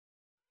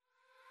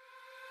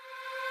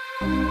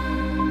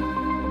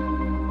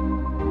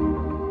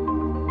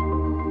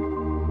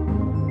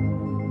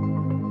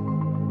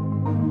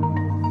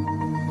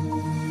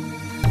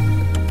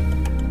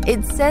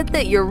It's said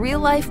that your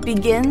real life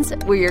begins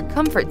where your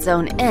comfort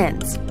zone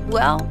ends.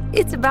 Well,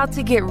 it's about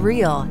to get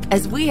real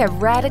as we have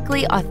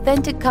radically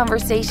authentic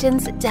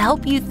conversations to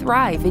help you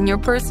thrive in your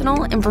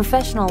personal and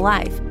professional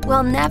life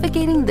while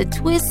navigating the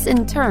twists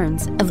and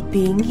turns of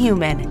being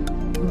human.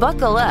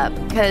 Buckle up,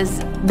 because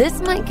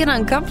This Might Get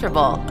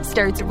Uncomfortable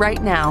starts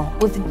right now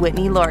with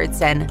Whitney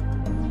Lauritsen.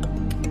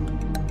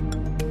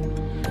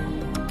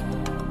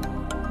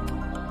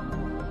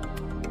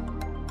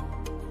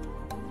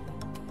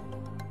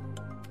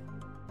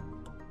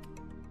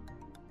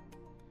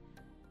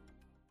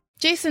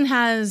 Jason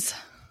has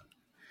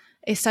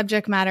a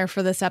subject matter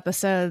for this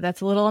episode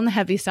that's a little on the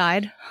heavy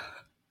side.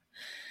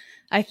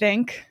 I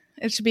think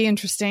it should be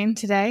interesting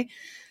today.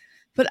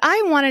 But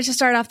I wanted to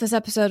start off this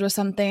episode with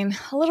something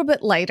a little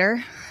bit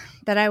lighter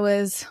that I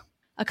was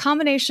a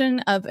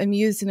combination of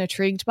amused and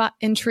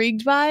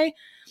intrigued by.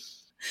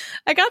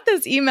 I got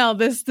this email.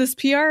 This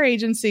PR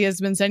agency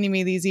has been sending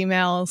me these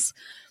emails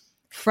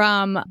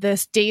from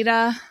this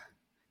data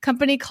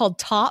company called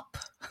Top.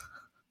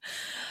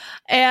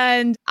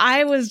 And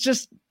I was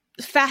just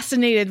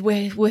fascinated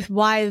with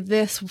why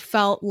this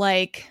felt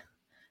like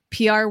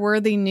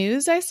PR-worthy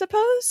news, I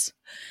suppose.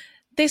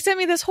 They sent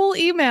me this whole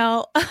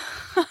email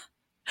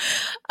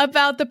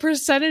about the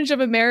percentage of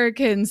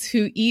Americans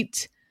who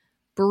eat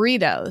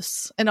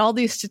burritos and all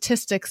these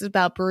statistics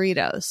about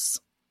burritos.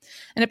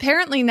 And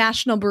apparently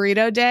National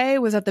Burrito Day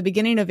was at the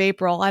beginning of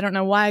April. I don't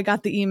know why I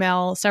got the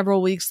email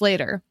several weeks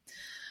later.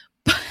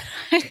 But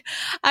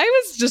I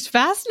was just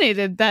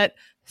fascinated that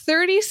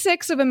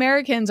 36 of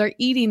Americans are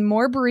eating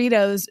more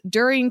burritos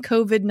during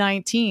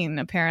COVID-19,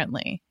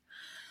 apparently.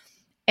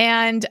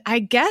 And I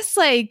guess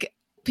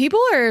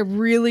people are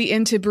really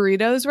into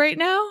burritos right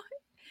now.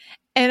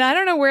 And I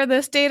don't know where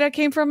this data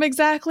came from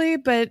exactly,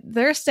 but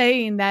they're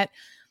saying that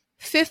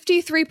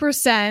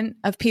 53%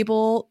 of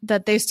people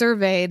that they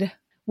surveyed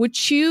would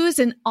choose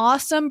an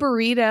awesome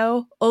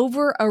burrito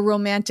over a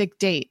romantic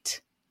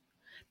date.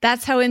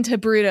 That's how into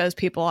burritos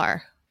people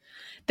are.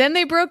 Then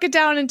they broke it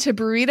down into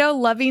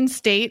burrito-loving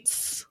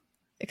states.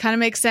 It kind of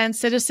makes sense.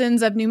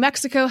 Citizens of New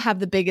Mexico have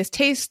the biggest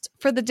taste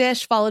for the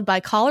dish, followed by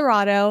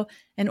Colorado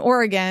and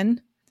Oregon.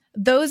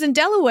 Those in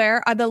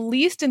Delaware are the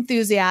least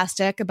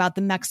enthusiastic about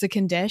the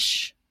Mexican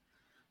dish,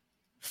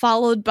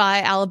 followed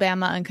by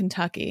Alabama and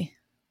Kentucky.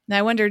 And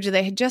I wonder, do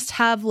they just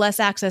have less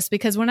access?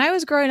 Because when I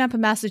was growing up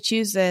in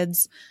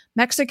Massachusetts,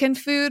 Mexican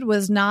food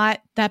was not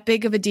that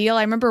big of a deal.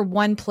 I remember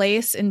one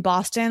place in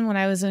Boston when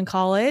I was in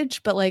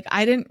college, but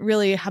I didn't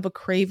really have a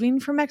craving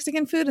for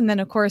Mexican food. And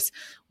then, of course,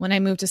 when I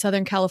moved to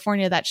Southern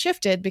California, that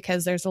shifted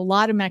because there's a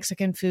lot of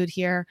Mexican food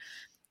here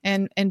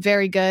and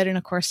very good. And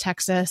of course,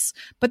 Texas.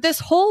 But this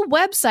whole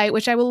website,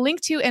 which I will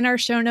link to in our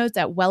show notes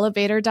at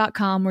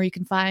wellevator.com, where you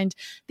can find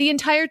the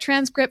entire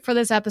transcript for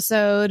this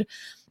episode,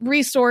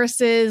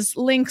 resources,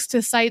 links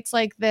to sites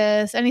like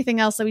this, anything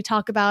else that we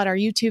talk about, our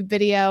YouTube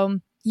video.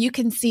 You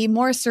can see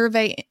more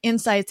survey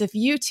insights if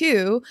you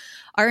too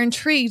are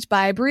intrigued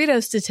by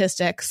burrito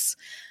statistics.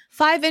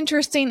 5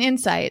 interesting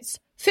insights.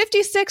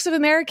 56 of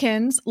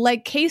Americans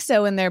like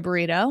queso in their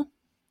burrito.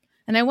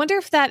 And I wonder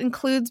if that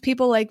includes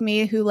people like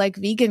me who like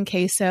vegan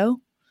queso,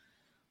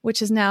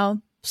 which is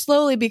now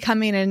slowly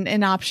becoming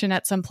an option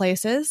at some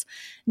places.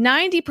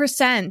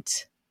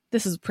 90%,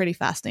 this is pretty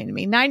fascinating to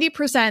me,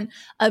 90%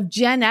 of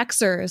Gen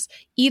Xers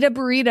eat a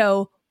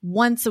burrito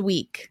once a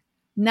week.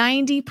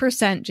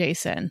 90%,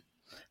 Jason.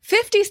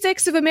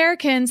 56 of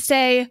Americans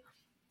say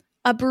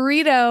a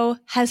burrito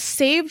has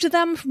saved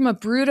them from a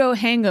brutal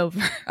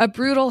hangover.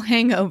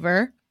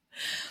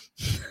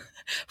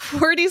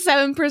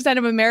 47%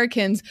 of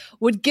Americans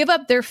would give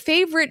up their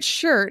favorite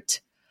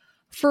shirt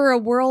for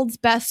the world's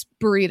best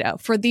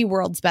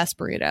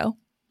burrito.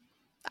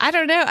 I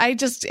don't know. I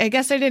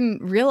guess I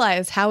didn't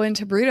realize how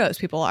into burritos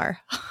people are.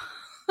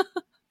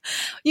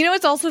 You know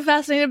what's also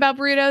fascinating about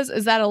burritos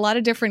is that a lot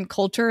of different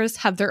cultures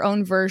have their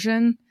own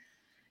version.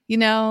 You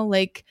know,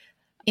 like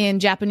in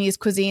Japanese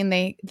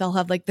cuisine, they'll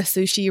have the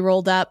sushi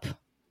rolled up.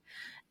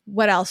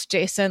 What else,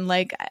 Jason?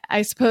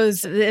 I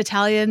suppose the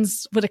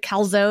Italians would a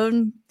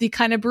calzone, the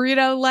kind of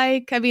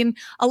burrito I mean,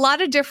 a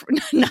lot of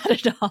different, not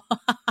at all.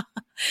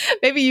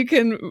 Maybe you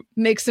can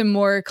make some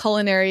more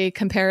culinary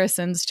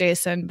comparisons,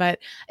 Jason, but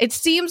it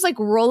seems like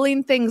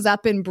rolling things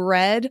up in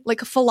bread,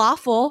 like a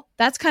falafel,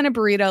 that's kind of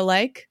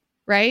burrito-like,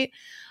 right?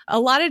 A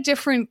lot of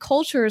different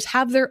cultures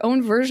have their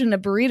own version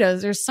of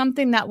burritos. There's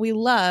something that we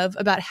love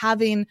about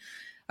having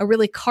a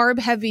really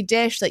carb-heavy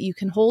dish that you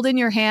can hold in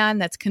your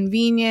hand, that's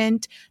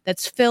convenient,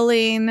 that's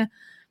filling,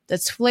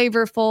 that's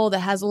flavorful, that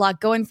has a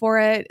lot going for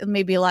it,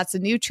 maybe lots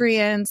of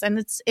nutrients,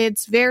 and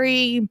it's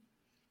very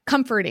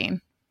comforting,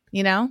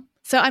 you know?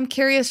 So I'm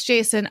curious,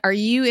 Jason, are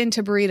you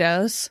into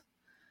burritos?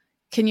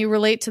 Can you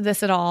relate to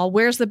this at all?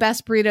 Where's the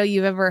best burrito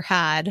you've ever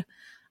had?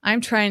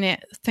 I'm trying to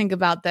think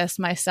about this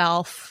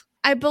myself.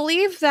 I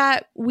believe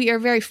that we are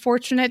very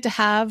fortunate to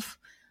have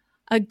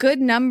a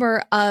good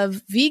number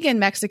of vegan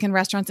Mexican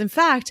restaurants. In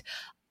fact,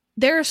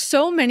 there are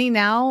so many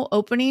now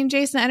opening,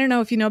 Jason. I don't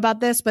know if you know about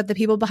this, but the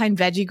people behind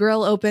Veggie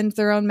Grill opened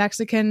their own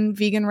Mexican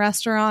vegan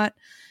restaurant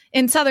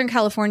in Southern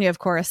California, of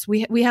course,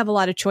 we have a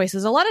lot of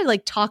choices, a lot of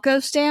like taco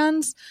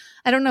stands.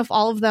 I don't know if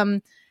all of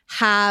them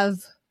have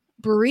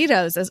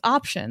burritos as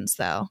options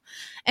though.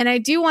 And I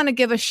do want to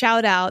give a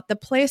shout out. The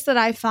place that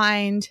I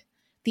find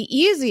the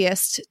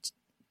easiest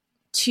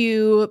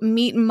to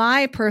meet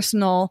my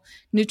personal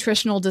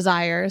nutritional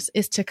desires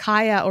is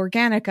Takaya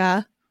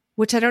Organica,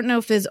 which I don't know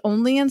if is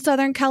only in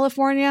Southern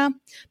California,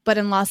 but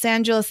in Los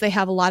Angeles, they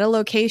have a lot of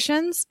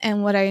locations.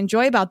 And what I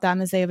enjoy about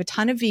them is they have a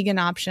ton of vegan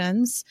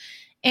options,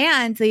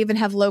 and they even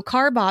have low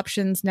carb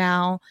options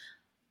now.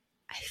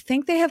 I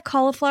think they have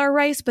cauliflower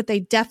rice, but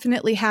they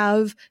definitely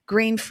have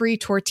grain-free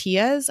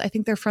tortillas. I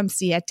think they're from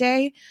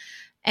Siete,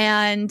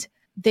 and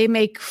they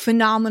make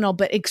phenomenal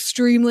but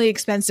extremely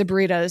expensive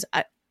burritos.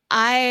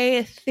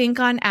 I think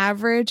on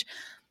average,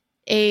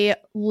 a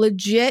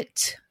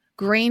legit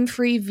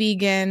grain-free,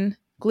 vegan,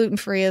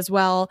 gluten-free as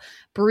well,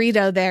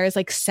 burrito there is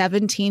like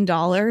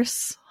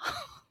 $17,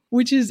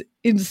 which is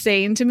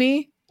insane to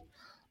me.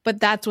 But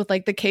that's with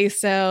like the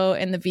queso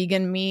and the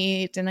vegan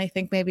meat and I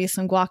think maybe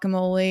some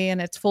guacamole,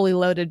 and it's fully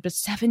loaded, but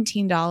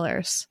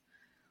 $17.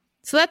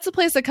 So that's the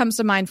place that comes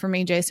to mind for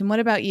me, Jason. What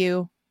about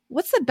you?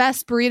 What's the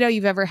best burrito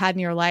you've ever had in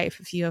your life,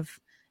 if you have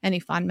any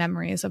fond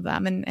memories of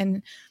them?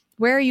 And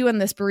where are you in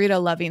this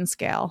burrito loving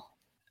scale?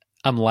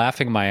 I'm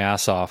laughing my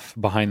ass off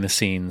behind the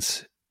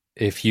scenes.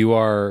 If you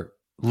are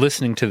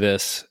listening to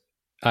this,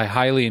 I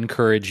highly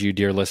encourage you,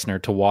 dear listener,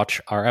 to watch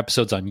our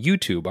episodes on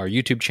YouTube, our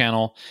YouTube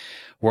channel.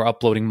 We're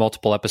uploading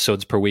multiple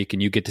episodes per week,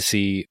 and you get to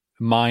see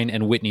mine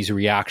and Whitney's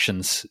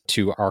reactions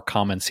to our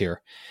comments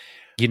here.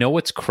 You know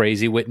what's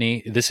crazy,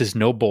 Whitney? This is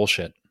no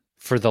bullshit.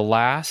 For the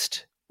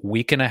last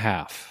week and a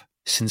half,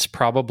 since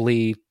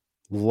probably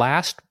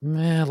last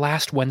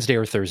Wednesday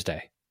or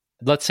Thursday,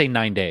 let's say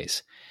 9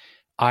 days,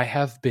 I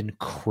have been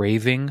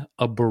craving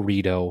a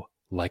burrito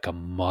like a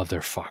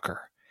motherfucker.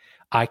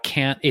 I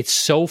can't. It's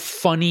so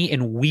funny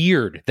and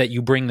weird that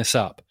you bring this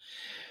up.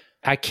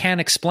 I can't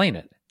explain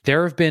it.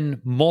 There have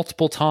been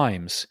multiple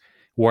times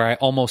where I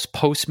almost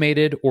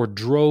Postmated or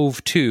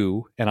drove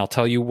to, and I'll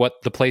tell you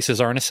what the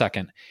places are in a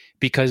second,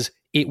 because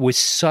it was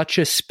such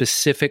a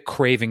specific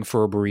craving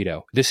for a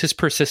burrito. This has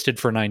persisted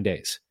for 9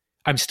 days.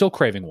 I'm still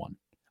craving one.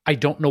 I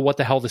don't know what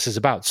the hell this is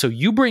about. So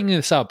you bringing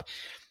this up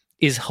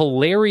is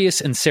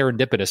hilarious and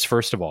serendipitous,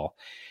 first of all.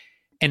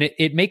 And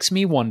it makes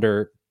me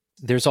wonder,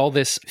 there's all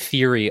this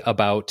theory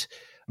about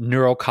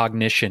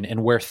neurocognition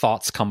and where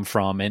thoughts come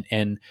from,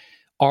 and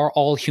are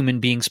all human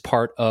beings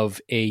part of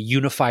a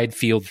unified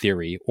field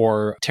theory,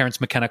 or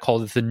Terence McKenna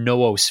called it the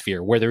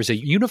noosphere, where there's a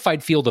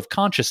unified field of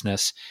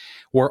consciousness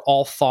where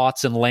all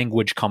thoughts and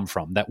language come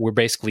from, that we're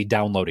basically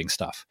downloading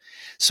stuff.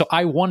 So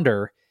I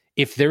wonder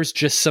if there's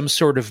just some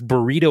sort of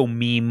burrito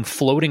meme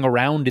floating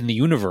around in the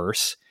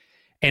universe,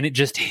 and it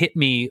just hit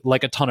me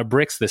like a ton of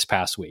bricks this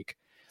past week.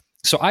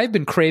 So I've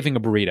been craving a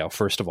burrito,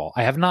 first of all.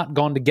 I have not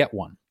gone to get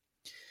one.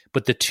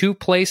 But the two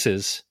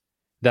places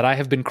that I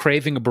have been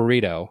craving a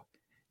burrito,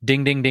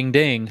 ding, ding, ding,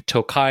 ding,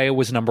 Takaya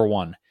was number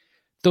one.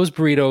 Those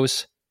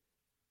burritos,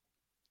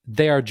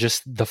 they are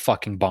just the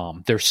fucking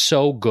bomb. They're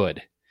so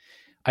good.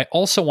 I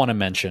also want to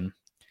mention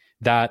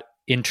that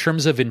in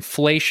terms of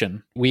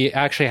inflation, we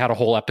actually had a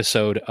whole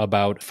episode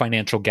about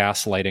financial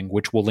gaslighting,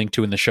 which we'll link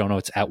to in the show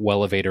notes at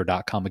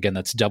wellevatr.com. Again,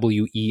 that's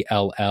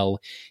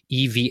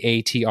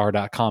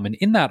WELLEVATR.com. And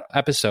in that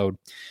episode,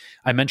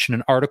 I mentioned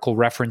an article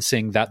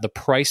referencing that the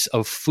price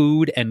of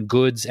food and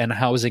goods and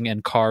housing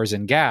and cars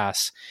and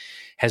gas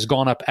has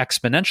gone up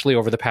exponentially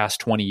over the past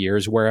 20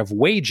 years, whereas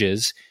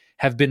wages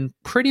have been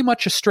pretty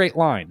much a straight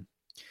line.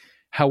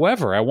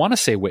 However, I want to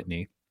say,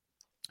 Whitney,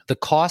 the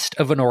cost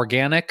of an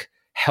organic,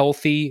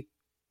 healthy,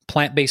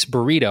 plant-based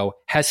burrito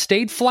has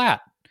stayed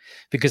flat,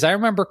 because I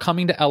remember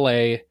coming to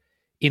LA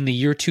in the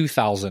year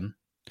 2000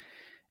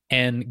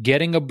 and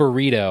getting a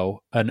burrito,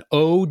 an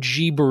OG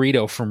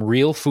burrito from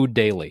Real Food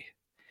Daily.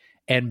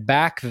 And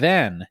back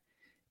then,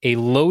 a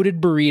loaded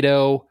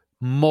burrito,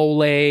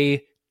 mole,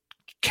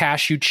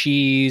 cashew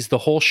cheese, the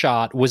whole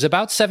shot was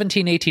about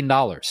 $17,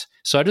 $18.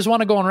 So I just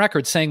want to go on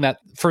record saying that,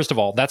 first of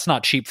all, that's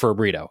not cheap for a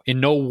burrito. In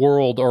no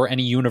world or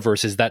any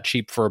universe is that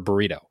cheap for a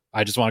burrito.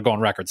 I just want to go on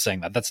record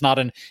saying that. That's not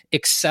an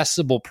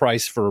accessible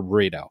price for a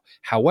burrito.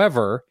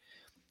 However,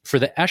 for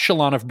the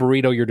echelon of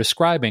burrito you're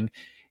describing,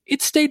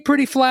 it stayed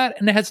pretty flat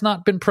and it has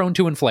not been prone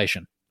to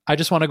inflation. I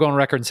just want to go on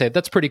record and say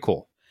that's pretty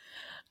cool.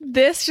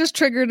 This just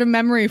triggered a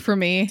memory for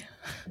me.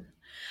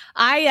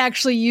 I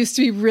actually used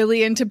to be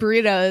really into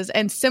burritos,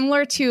 and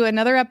similar to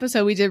another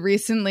episode we did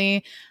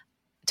recently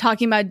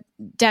talking about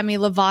Demi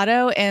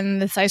Lovato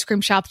and this ice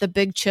cream shop, The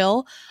Big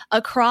Chill,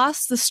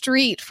 across the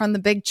street from The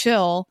Big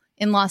Chill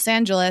in Los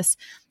Angeles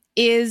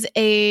is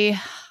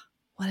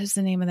what is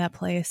the name of that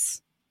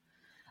place?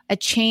 A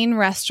chain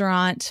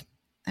restaurant.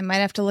 I might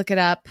have to look it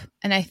up.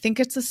 And I think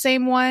it's the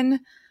same one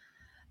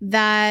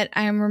that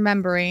I am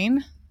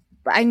remembering.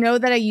 But I know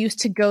that I used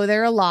to go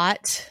there a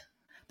lot.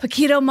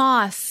 Paquito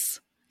Mas.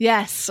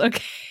 Yes.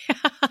 Okay.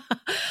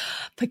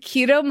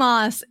 Paquito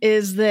Mas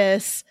is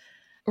this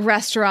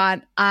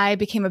restaurant I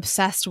became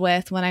obsessed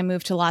with when I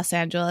moved to Los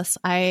Angeles.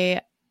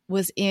 I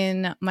was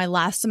in my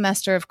last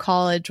semester of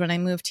college when I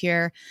moved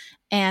here.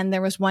 And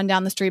there was one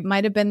down the street,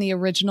 might have been the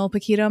original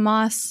Paquito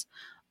Mas.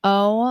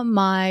 Oh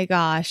my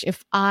gosh.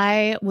 If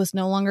I was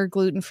no longer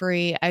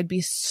gluten-free, I'd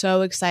be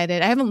so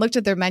excited. I haven't looked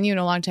at their menu in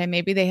a long time.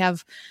 Maybe they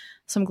have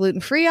some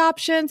gluten-free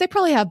options. They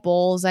probably have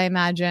bowls, I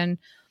imagine.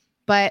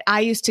 But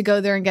I used to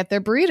go there and get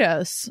their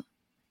burritos.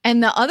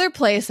 And the other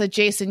place that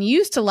Jason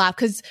used to laugh,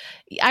 because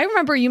I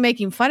remember you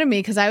making fun of me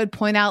because I would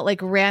point out like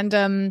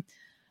random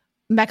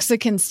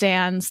Mexican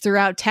stands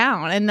throughout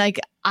town. And like,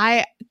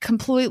 I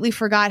completely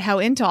forgot how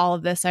into all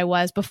of this I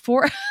was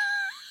before.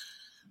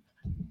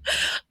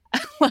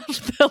 I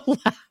love the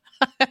laugh.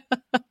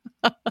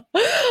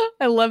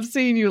 I love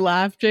seeing you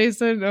laugh,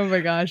 Jason. Oh my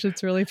gosh,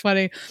 it's really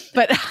funny.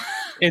 But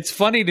it's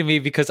funny to me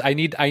because I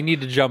need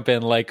to jump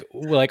in. Like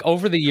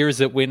over the years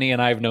that Whitney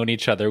and I have known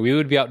each other, we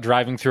would be out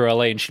driving through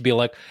LA and she'd be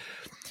like,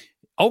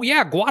 "Oh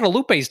yeah,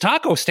 Guadalupe's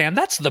taco stand.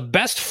 That's the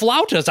best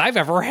flautas I've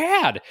ever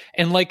had."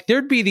 And like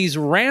there'd be these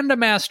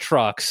random ass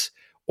trucks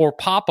or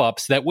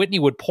pop-ups that Whitney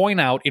would point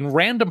out in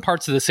random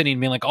parts of the city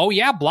and be like, "Oh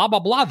yeah, blah, blah,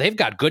 blah. They've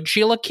got good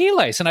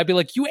chilaquiles." And I'd be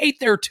like, "You ate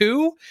there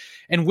too?"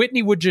 And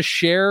Whitney would just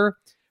share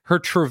her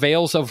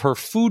travails of her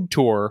food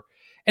tour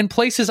and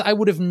places I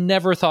would have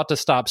never thought to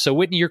stop. So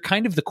Whitney, you're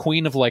kind of the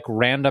queen of like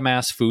random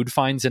ass food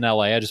finds in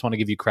LA. I just want to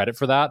give you credit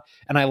for that.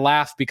 And I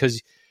laugh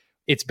because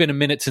it's been a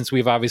minute since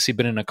we've obviously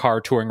been in a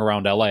car touring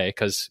around LA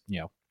because, you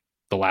know,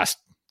 the last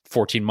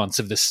 14 months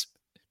of this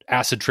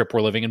acid trip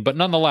we're living in. But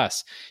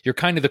nonetheless, you're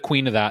kind of the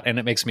queen of that, and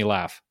it makes me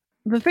laugh.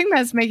 the thing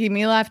that's making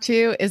me laugh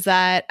too is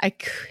that I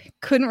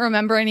couldn't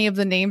remember any of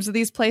the names of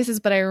these places,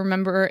 but I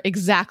remember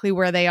exactly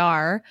where they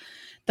are.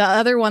 The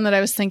other one that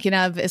I was thinking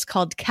of is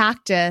called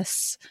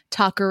Cactus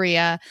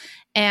Taqueria.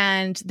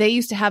 And they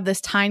used to have this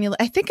tiny,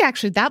 I think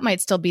actually that might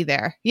still be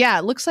there. Yeah,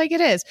 it looks like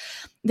it is.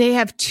 They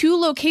have two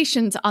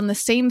locations on the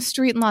same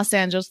street in Los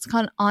Angeles. It's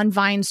called on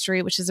Vine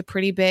Street, which is a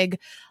pretty big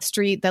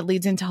street that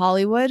leads into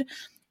Hollywood.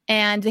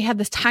 And they have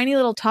this tiny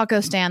little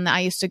taco stand that I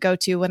used to go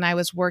to when I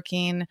was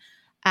working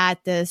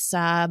at this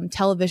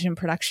television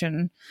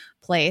production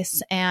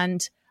place.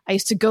 And I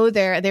used to go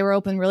there. They were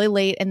open really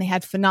late and they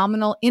had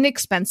phenomenal,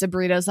 inexpensive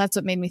burritos. That's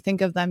what made me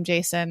think of them,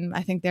 Jason.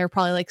 I think they're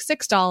probably like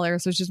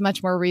 $6, which is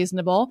much more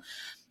reasonable.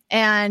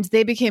 And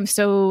they became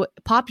so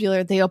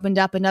popular, they opened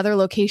up another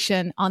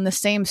location on the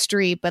same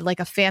street, but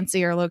like a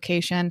fancier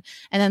location.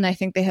 And then I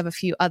think they have a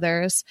few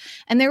others.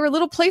 And there were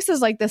little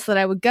places like this that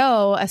I would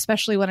go,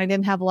 especially when I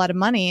didn't have a lot of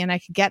money and I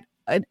could get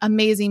an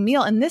amazing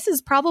meal. And this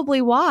is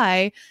probably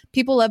why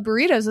people love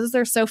burritos, is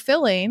they're so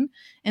filling.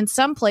 In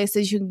some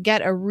places, you can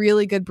get a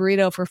really good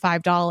burrito for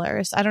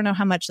 $5. I don't know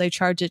how much they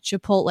charge at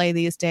Chipotle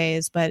these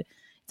days, but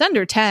it's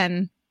under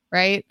 10,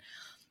 right?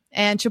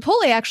 And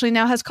Chipotle actually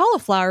now has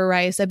cauliflower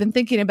rice. I've been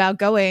thinking about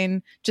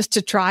going just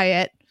to try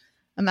it.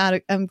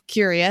 I'm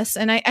curious.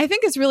 And I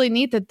think it's really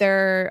neat that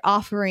they're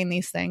offering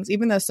these things,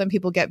 even though some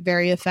people get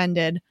very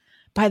offended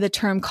by the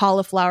term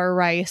cauliflower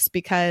rice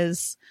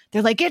because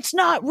they're like, it's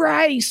not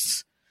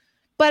rice.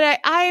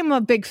 But I am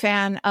a big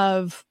fan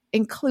of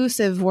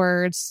inclusive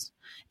words.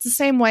 It's the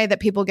same way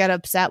that people get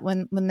upset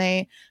when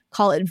they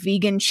call it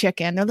vegan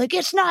chicken. They're like,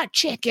 it's not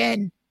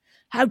chicken.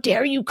 How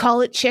dare you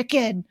call it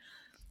chicken?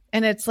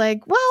 And it's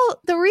like,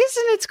 well, the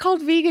reason it's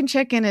called vegan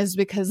chicken is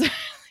because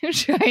they're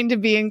trying to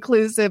be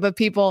inclusive of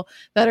people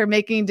that are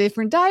making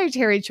different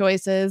dietary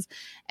choices.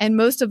 And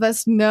most of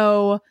us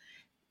know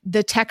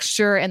the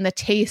texture and the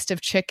taste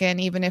of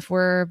chicken, even if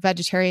we're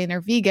vegetarian or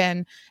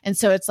vegan. And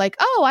so it's like,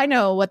 oh, I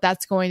know what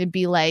that's going to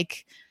be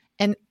like.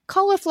 And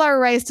cauliflower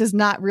rice does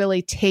not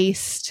really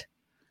taste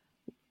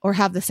or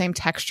have the same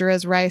texture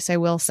as rice, I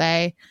will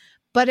say,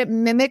 but it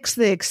mimics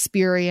the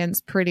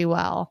experience pretty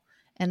well.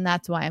 And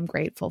that's why I'm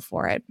grateful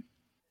for it.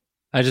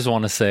 I just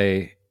want to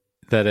say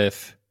that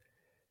if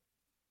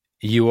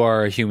you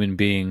are a human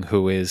being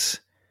who is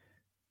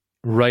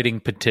writing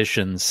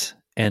petitions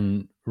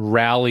and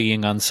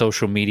rallying on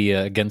social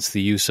media against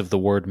the use of the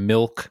word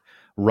milk,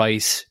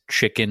 rice,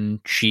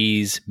 chicken,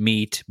 cheese,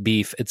 meat,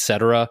 beef,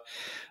 etc.,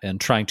 and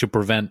trying to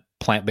prevent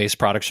plant-based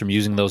products from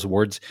using those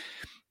words,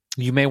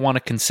 you may want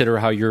to consider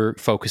how you're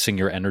focusing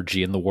your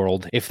energy in the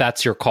world, if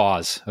that's your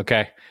cause,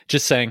 okay?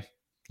 Just saying,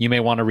 you may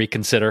want to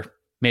reconsider.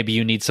 Maybe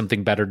you need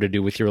something better to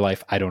do with your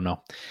life. I don't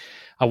know.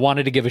 I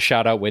wanted to give a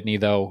shout out, Whitney,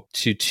 though,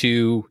 to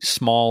two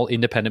small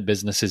independent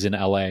businesses in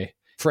LA.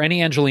 For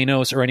any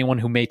Angelinos or anyone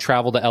who may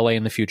travel to LA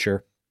in the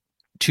future,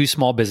 two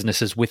small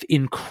businesses with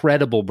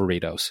incredible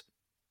burritos,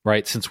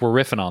 right? Since we're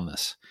riffing on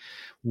this.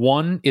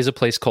 One is a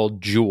place called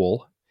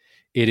Jewel.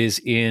 It is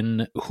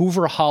in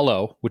Hoover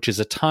Hollow, which is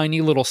a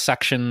tiny little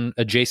section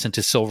adjacent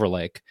to Silver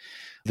Lake.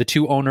 The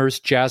two owners,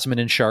 Jasmine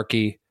and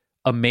Sharky,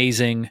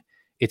 amazing.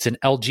 It's an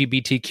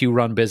LGBTQ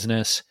run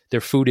business.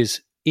 Their food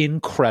is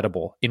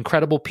incredible.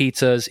 Incredible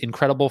pizzas,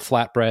 incredible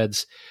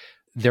flatbreads,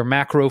 their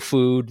macro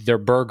food, their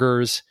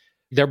burgers,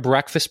 their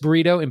breakfast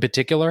burrito in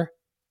particular,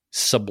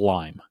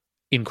 sublime.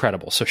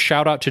 Incredible. So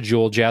shout out to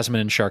Jewel,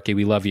 Jasmine, and Sharky.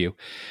 We love you.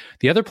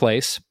 The other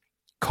place,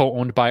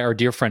 co-owned by our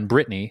dear friend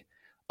Brittany,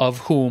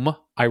 of whom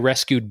I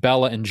rescued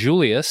Bella and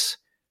Julius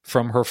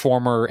from her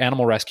former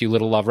animal rescue,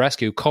 Little Love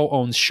Rescue,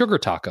 co-owns Sugar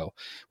Taco,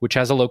 which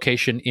has a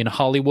location in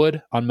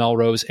Hollywood on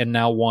Melrose and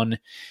now one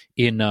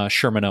in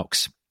Sherman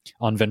Oaks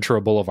on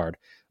Ventura Boulevard.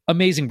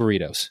 Amazing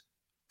burritos.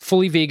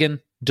 Fully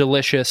vegan,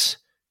 delicious,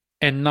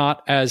 and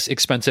not as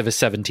expensive as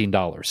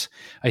 $17.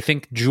 I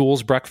think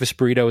Jewel's breakfast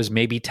burrito is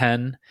maybe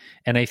 $10,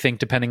 and I think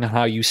depending on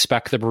how you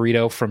spec the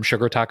burrito from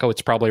Sugar Taco,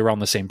 it's probably around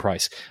the same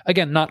price.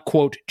 Again, not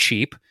quote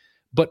cheap,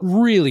 but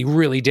really,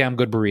 really damn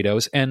good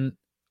burritos. And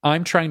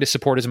I'm trying to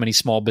support as many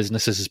small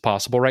businesses as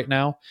possible right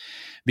now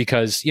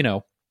because, you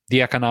know,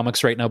 the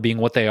economics right now being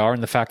what they are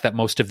and the fact that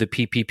most of the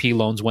PPP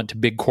loans went to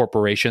big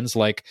corporations,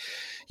 like,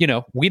 you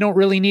know, we don't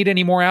really need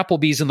any more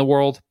Applebee's in the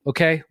world.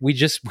 Okay.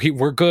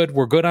 We're good.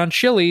 We're good on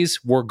Chili's.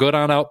 We're good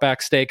on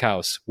Outback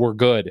Steakhouse. We're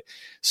good.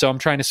 So I'm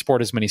trying to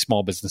support as many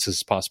small businesses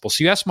as possible.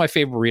 So you asked what my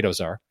favorite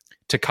burritos are: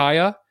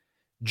 Takaya,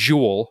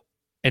 Jewel,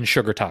 and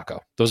Sugar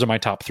Taco. Those are my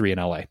top 3 in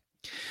LA.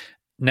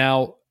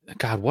 Now,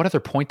 God, what other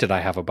point did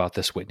I have about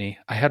this, Whitney?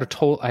 I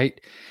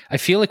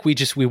feel like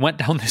we went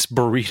down this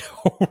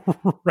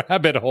burrito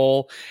rabbit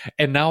hole,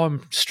 and now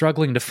I'm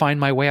struggling to find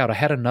my way out. I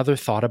had another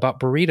thought about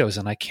burritos,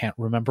 and I can't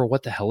remember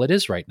what the hell it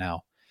is right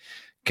now.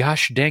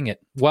 Gosh dang it.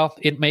 Well,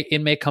 it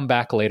may come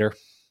back later.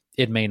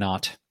 It may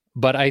not.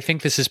 But I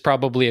think this is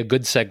probably a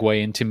good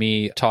segue into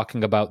me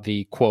talking about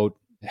the, quote,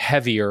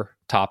 heavier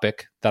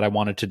topic that I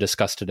wanted to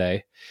discuss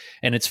today.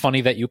 And it's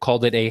funny that you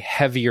called it a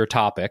heavier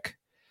topic,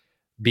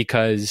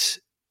 because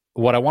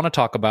what I want to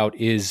talk about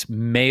is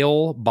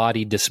male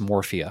body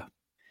dysmorphia.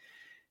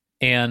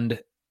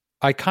 And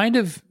I kind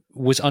of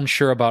was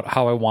unsure about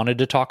how I wanted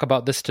to talk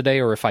about this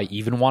today, or if I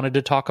even wanted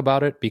to talk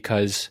about it,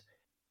 because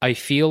I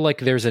feel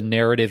like there's a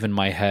narrative in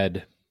my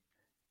head,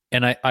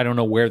 and I don't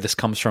know where this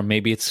comes from.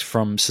 Maybe it's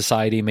from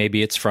society.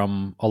 Maybe it's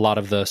from a lot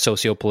of the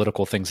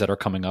socio-political things that are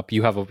coming up.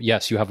 You have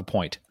a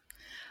point.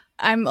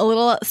 I'm a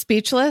little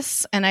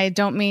speechless, and I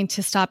don't mean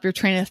to stop your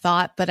train of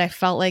thought, but I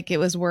felt like it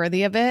was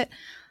worthy of it.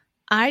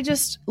 I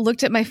just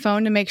looked at my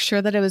phone to make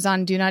sure that it was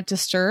on Do Not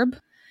Disturb,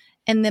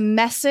 and the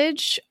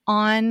message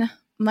on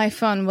my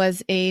phone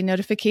was a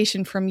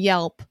notification from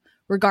Yelp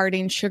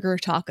regarding Sugar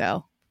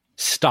Taco.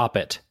 Stop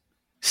it.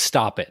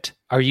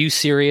 Are you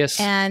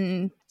serious?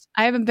 And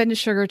I haven't been to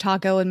Sugar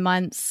Taco in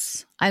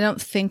months. I don't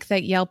think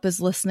that Yelp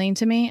is listening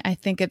to me. I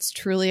think it's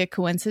truly a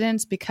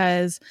coincidence,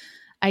 because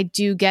I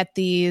do get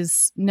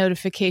these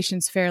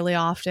notifications fairly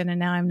often, and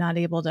now I'm not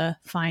able to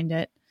find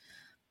it.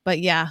 But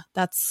yeah,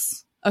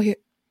 that's... Oh, here.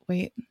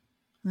 Wait,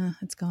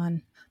 it's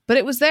gone. But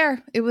it was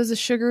there. It was a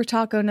Sugar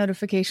Taco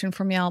notification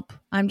from Yelp.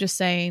 I'm just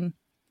saying,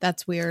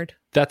 that's weird.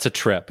 That's a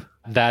trip.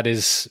 That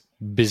is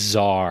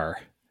bizarre.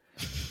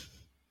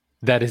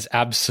 That is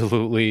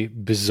absolutely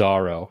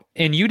bizarro.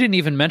 And you didn't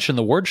even mention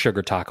the word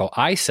Sugar Taco.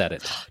 I said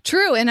it.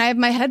 True. And I have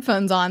my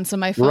headphones on, so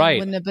my phone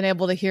wouldn't have been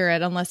able to hear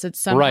it unless it's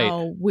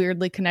somehow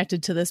weirdly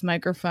connected to this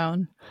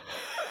microphone.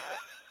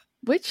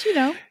 Which, you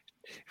know,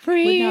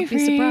 would not be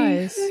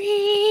surprised.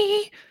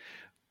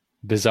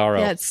 Bizarro.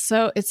 Yeah,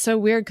 it's so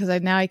weird,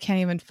 because now I can't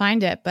even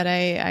find it. But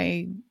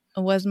it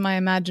wasn't my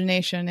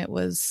imagination.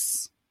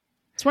 It's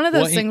one of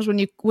those things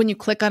when you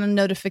click on a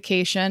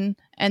notification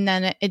and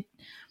then it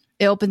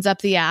opens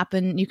up the app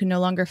and you can no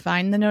longer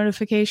find the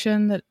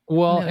notification.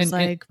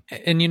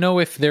 And you know,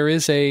 if there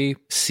is a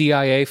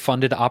CIA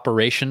funded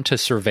operation to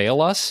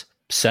surveil us,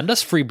 send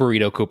us free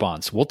burrito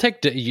coupons. We'll take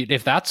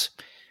if that's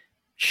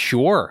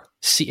sure.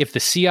 See, if the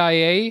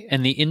CIA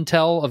and the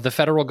intel of the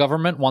federal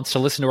government wants to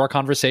listen to our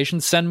conversation,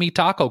 send me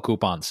taco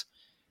coupons.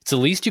 It's the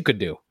least you could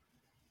do.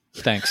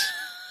 Thanks.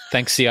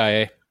 Thanks,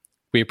 CIA.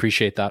 We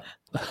appreciate that.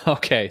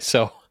 Okay,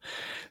 so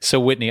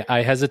Whitney,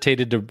 I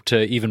hesitated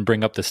to even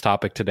bring up this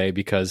topic today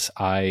because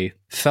I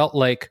felt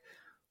like,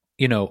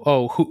 you know,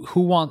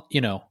 one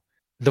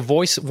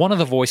of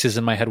the voices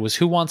in my head was,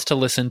 who wants to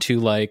listen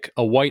to like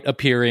a white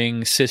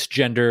appearing,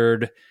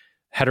 cisgendered,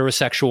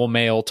 heterosexual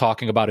male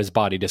talking about his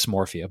body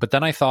dysmorphia? But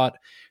then I thought,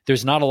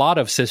 there's not a lot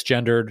of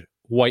cisgendered,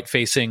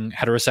 white-facing,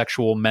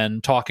 heterosexual men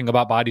talking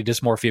about body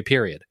dysmorphia,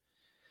 period.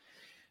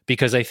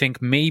 Because I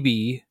think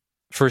maybe,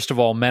 first of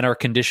all, men are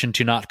conditioned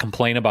to not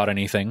complain about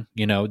anything,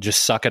 you know,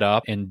 just suck it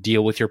up and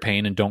deal with your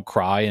pain and don't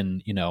cry,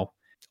 and, you know,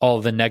 all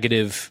the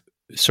negative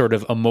sort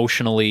of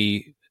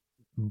emotionally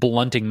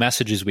blunting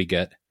messages we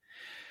get.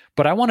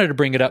 But I wanted to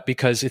bring it up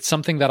because it's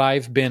something that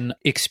I've been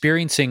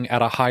experiencing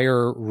at a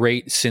higher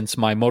rate since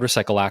my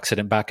motorcycle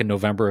accident back in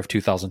November of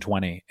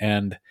 2020.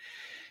 And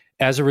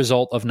as a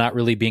result of not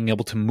really being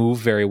able to move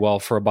very well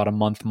for about a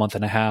month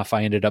and a half,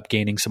 I ended up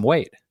gaining some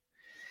weight.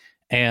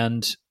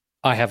 And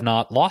I have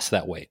not lost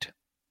that weight.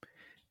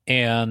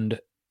 And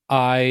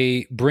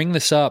I bring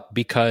this up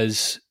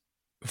because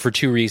for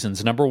 2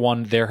 reasons. Number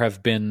one, there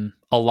have been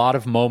a lot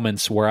of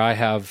moments where I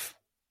have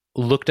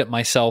looked at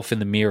myself in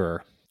the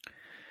mirror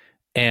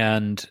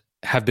and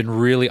have been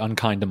really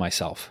unkind to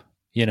myself,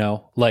 you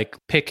know, like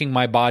picking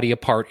my body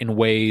apart in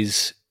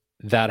ways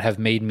that have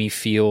made me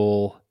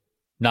feel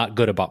not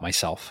good about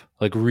myself,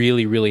 like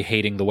really, really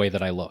hating the way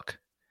that I look.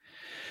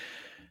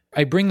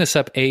 I bring this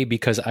up,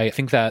 because I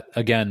think that,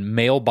 again,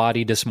 male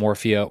body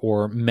dysmorphia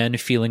or men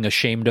feeling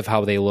ashamed of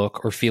how they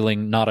look or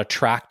feeling not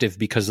attractive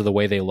because of the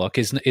way they look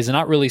is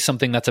not really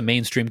something that's a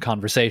mainstream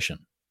conversation.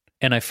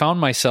 And I found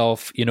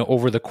myself,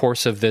 over the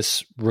course of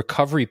this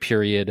recovery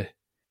period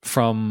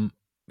from,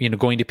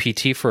 going to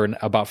PT for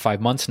about 5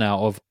 months now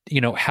of,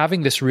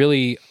 having this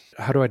really,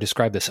 how do I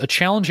describe this? A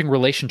challenging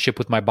relationship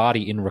with my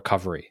body in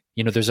recovery.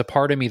 There's a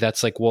part of me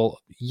that's like, well,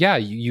 yeah,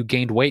 you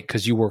gained weight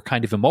because you were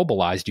kind of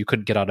immobilized. You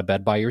couldn't get out of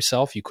bed by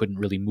yourself. You couldn't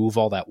really move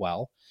all that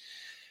well.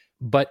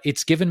 But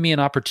it's given me an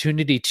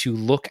opportunity to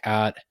look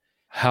at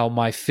how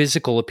my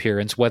physical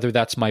appearance, whether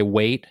that's my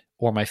weight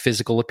or my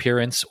physical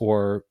appearance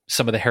or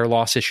some of the hair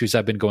loss issues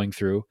I've been going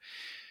through,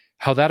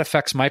 how that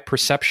affects my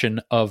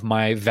perception of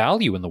my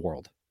value in the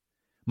world,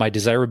 my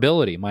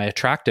desirability, my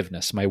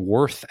attractiveness, my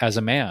worth as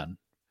a man.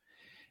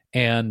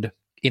 And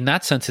in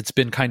that sense, it's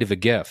been kind of a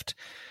gift.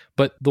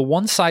 But the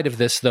one side of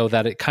this, though,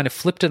 that it kind of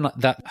flipped in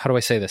that, how do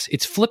I say this?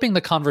 It's flipping the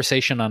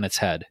conversation on its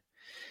head,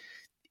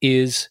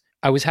 is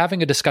I was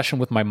having a discussion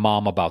with my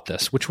mom about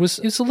this, which was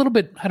a little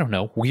bit, I don't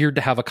know, weird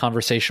to have a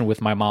conversation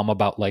with my mom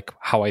about like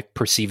how I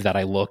perceive that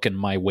I look and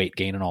my weight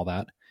gain and all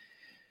that.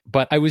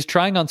 But I was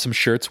trying on some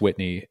shirts,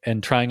 Whitney,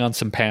 and trying on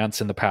some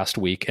pants in the past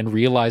week and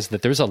realized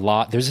that there's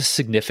a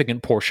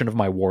significant portion of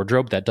my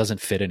wardrobe that doesn't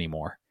fit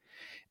anymore.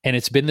 And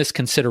it's been this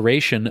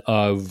consideration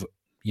of,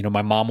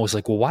 my mom was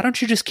like, well, why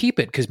don't you just keep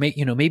it? Because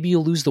maybe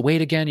you'll lose the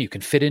weight again. You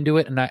can fit into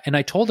it. And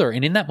I told her,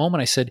 and in that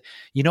moment I said,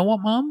 you know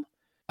what, Mom?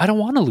 I don't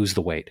want to lose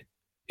the weight.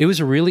 It was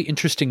a really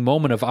interesting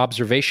moment of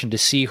observation to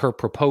see her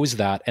propose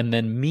that. And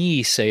then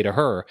me say to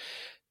her,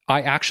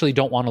 I actually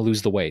don't want to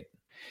lose the weight.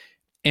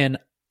 And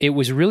it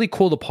was really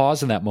cool to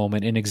pause in that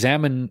moment and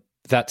examine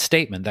that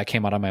statement that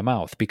came out of my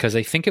mouth, because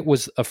I think it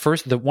was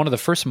one of the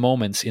first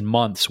moments in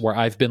months where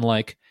I've been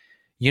like,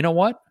 you know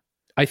what?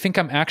 I think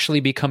I'm actually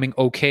becoming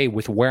okay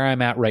with where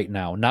I'm at right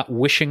now, not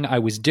wishing I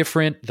was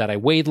different, that I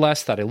weighed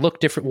less, that I look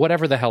different,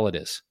 whatever the hell it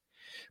is.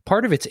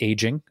 Part of it's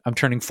aging. I'm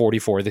turning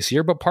 44 this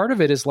year, but part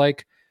of it is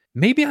like,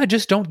 maybe I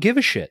just don't give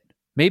a shit.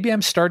 Maybe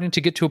I'm starting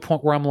to get to a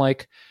point where I'm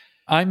like,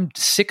 I'm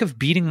sick of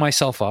beating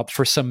myself up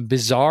for some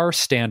bizarre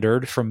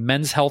standard from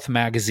Men's Health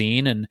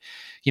magazine and,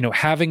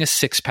 having a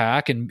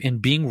six-pack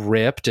and being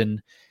ripped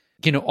and,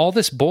 all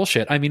this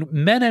bullshit. I mean,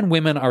 men and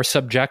women are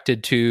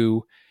subjected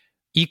to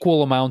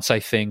equal amounts, I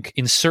think,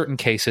 in certain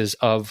cases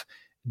of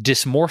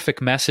dysmorphic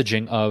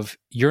messaging of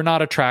you're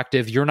not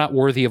attractive, you're not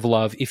worthy of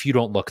love if you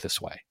don't look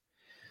this way.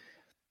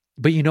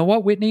 But you know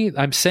what, Whitney?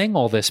 I'm saying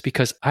all this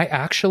because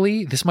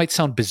this might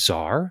sound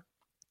bizarre.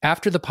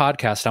 After the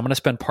podcast, I'm going to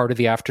spend part of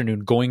the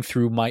afternoon going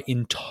through my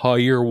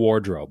entire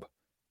wardrobe,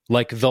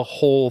 like the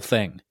whole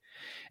thing.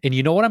 And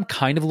you know what I'm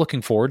kind of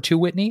looking forward to,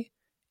 Whitney,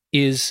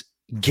 is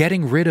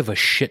getting rid of a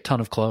shit ton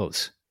of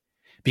clothes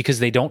because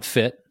they don't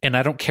fit and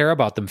I don't care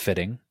about them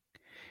fitting.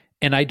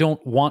 And I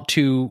don't want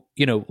to,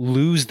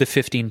 lose the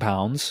 15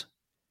 pounds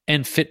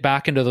and fit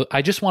back into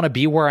I just want to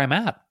be where I'm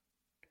at.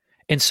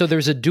 And so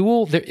there's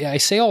I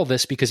say all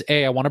this because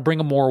I want to bring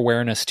a more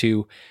awareness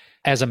to,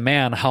 as a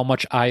man, how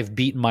much I've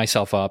beaten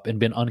myself up and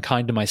been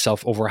unkind to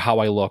myself over how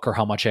I look or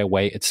how much I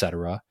weigh,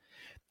 etc.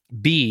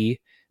 B,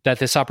 that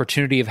this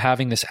opportunity of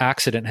having this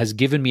accident has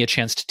given me a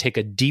chance to take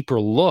a deeper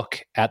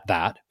look at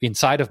that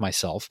inside of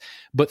myself.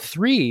 But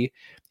 3,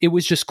 it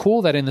was just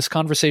cool that in this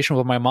conversation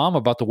with my mom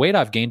about the weight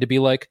I've gained to be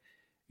like,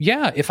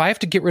 yeah, if I have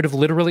to get rid of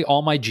literally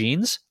all my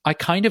jeans, I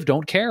kind of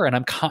don't care.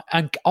 And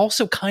I'm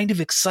also kind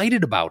of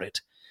excited about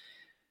it.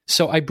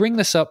 So I bring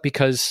this up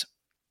because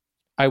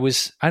I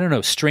was,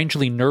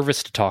 strangely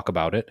nervous to talk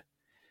about it.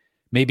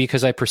 Maybe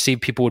because I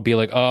perceived people would be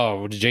like,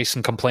 oh,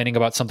 Jason complaining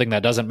about something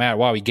that doesn't matter.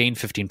 Wow, he gained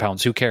 15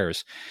 pounds. Who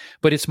cares?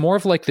 But it's more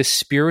of like the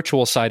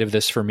spiritual side of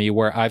this for me,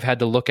 where I've had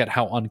to look at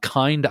how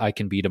unkind I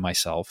can be to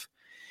myself.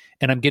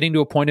 And I'm getting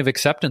to a point of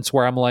acceptance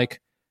where I'm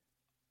like,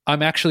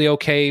 I'm actually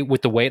okay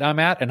with the weight I'm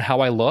at and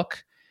how I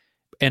look.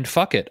 And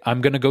fuck it. I'm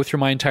going to go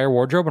through my entire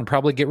wardrobe and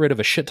probably get rid of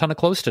a shit ton of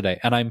clothes today.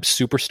 And I'm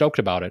super stoked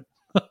about it.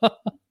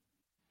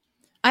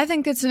 I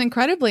think it's an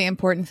incredibly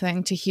important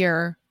thing to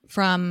hear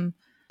from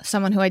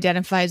someone who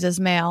identifies as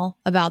male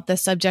about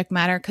this subject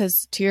matter,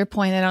 because to your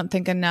point, I don't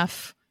think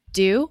enough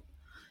do.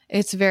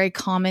 It's very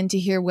common to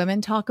hear women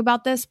talk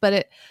about this,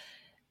 but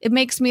it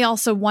makes me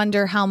also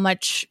wonder how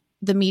much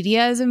the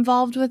media is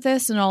involved with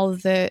this and all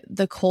of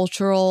the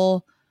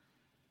cultural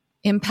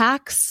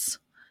impacts,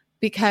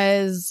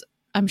 because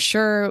I'm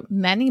sure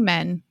many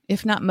men,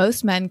 if not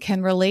most men,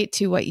 can relate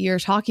to what you're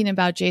talking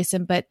about,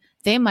 Jason, but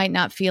they might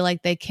not feel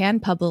like they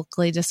can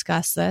publicly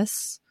discuss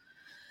this.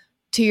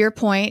 To your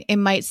point, it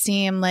might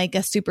seem like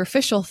a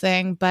superficial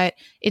thing, but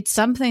it's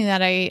something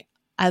that I,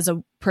 as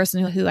a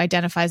person who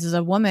identifies as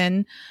a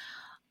woman,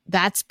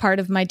 that's part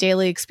of my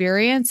daily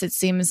experience. It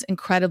seems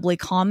incredibly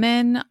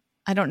common.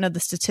 I don't know the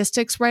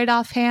statistics right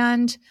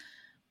offhand,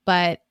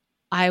 but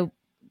I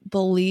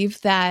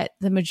believe that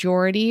the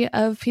majority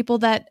of people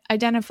that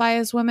identify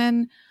as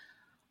women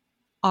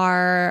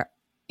are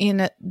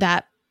in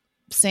that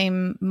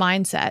same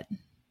mindset.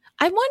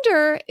 I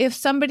wonder if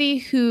somebody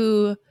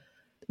who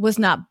was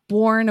not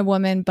born a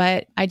woman,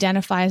 but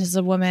identifies as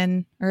a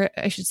woman, or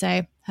I should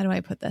say, how do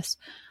I put this?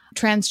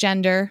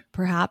 Transgender,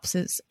 perhaps,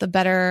 is the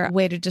better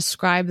way to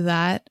describe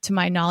that to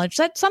my knowledge.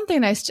 That's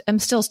something I'm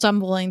still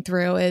stumbling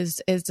through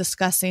is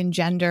discussing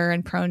gender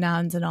and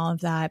pronouns and all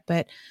of that.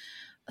 But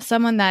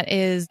someone that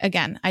is,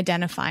 again,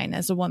 identifying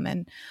as a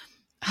woman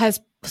has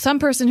some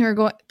person who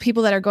are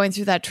people that are going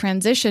through that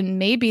transition.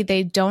 Maybe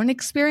they don't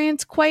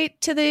experience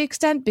quite to the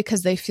extent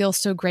because they feel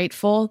so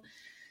grateful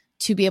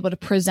to be able to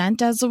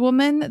present as a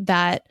woman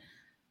that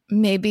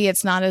maybe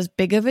it's not as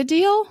big of a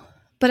deal.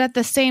 But at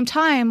the same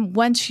time,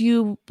 once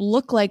you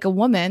look like a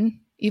woman,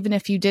 even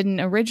if you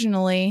didn't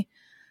originally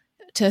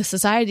to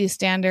society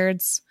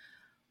standards,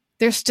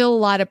 there's still a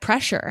lot of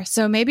pressure.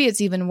 So maybe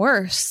it's even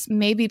worse.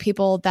 Maybe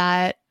people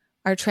that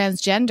are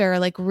transgender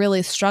like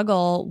really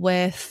struggle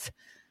with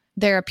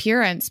their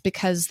appearance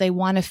because they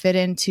want to fit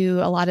into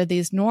a lot of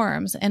these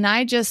norms. And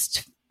I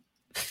just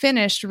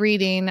finished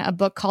reading a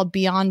book called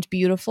Beyond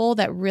Beautiful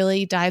that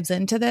really dives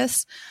into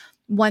this.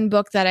 One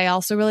book that I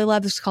also really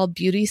love is called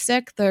Beauty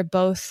Sick. They're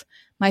both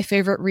my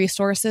favorite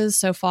resources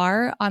so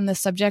far on the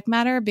subject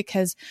matter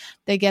because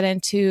they get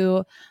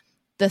into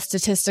the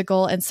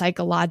statistical and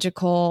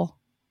psychological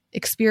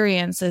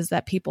experiences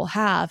that people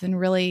have and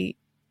really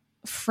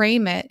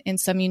frame it in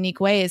some unique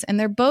ways. And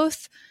they're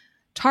both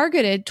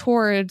targeted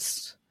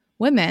towards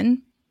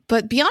women,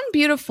 but Beyond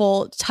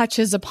Beautiful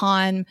touches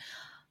upon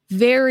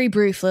very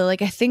briefly,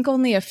 like I think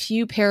only a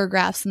few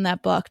paragraphs in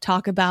that book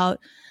talk about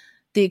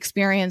the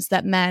experience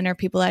that men or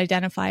people that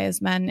identify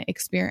as men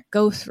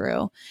go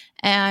through.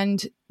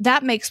 And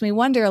that makes me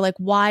wonder, like,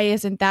 why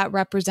isn't that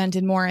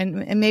represented more?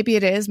 And maybe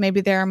it is.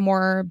 Maybe there are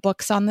more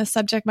books on this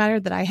subject matter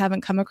that I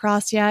haven't come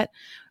across yet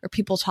or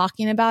people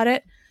talking about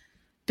it.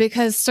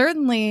 Because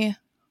certainly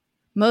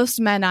most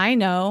men I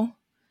know,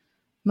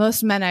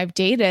 most men I've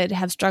dated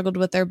have struggled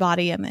with their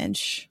body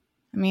image.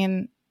 I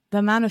mean, the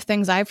amount of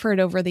things I've heard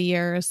over the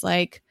years,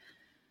 like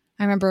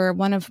I remember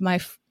one of my,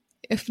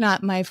 if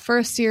not my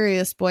first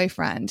serious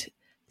boyfriend,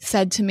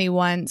 said to me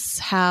once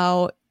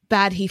how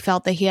bad he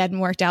felt that he hadn't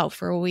worked out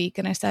for a week.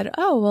 And I said,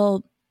 oh,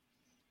 well,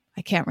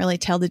 I can't really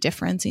tell the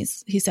difference.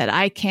 He said,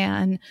 I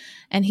can.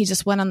 And he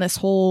just went on this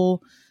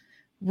whole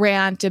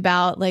rant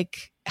about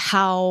like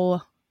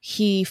how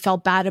he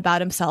felt bad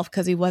about himself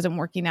because he wasn't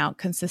working out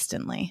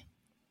consistently.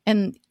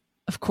 And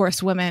of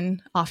course,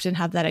 women often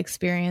have that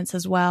experience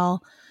as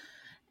well.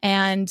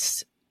 And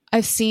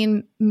I've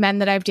seen men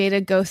that I've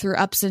dated go through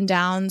ups and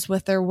downs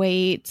with their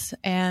weight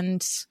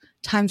and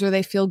times where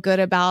they feel good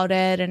about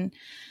it. And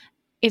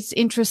it's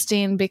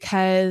interesting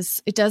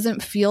because it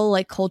doesn't feel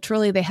like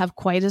culturally they have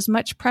quite as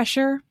much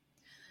pressure,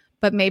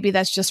 but maybe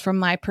that's just from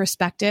my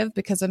perspective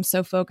because I'm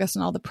so focused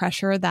on all the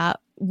pressure that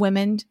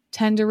women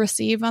tend to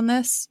receive on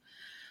this.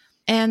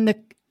 And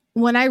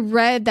when I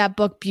read that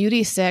book,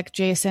 Beauty Sick,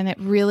 Jason, it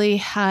really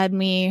had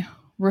me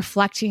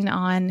reflecting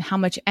on how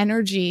much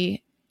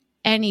energy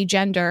any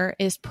gender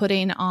is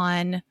putting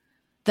on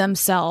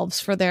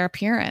themselves for their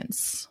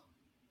appearance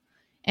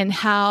and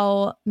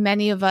how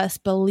many of us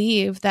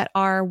believe that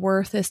our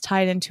worth is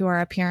tied into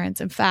our appearance.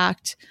 In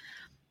fact,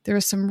 there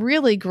were some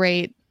really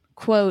great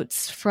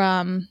quotes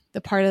from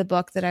the part of the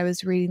book that I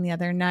was reading the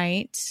other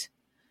night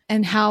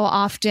and how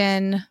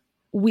often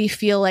we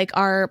feel like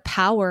our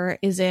power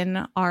is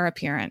in our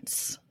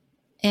appearance.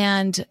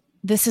 And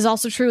this is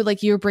also true,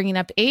 like you were bringing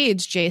up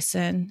age,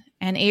 Jason,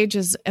 and age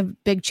is a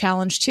big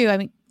challenge too. I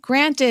mean,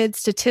 granted,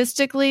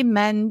 statistically,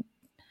 men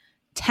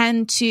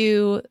tend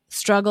to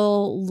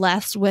struggle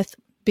less with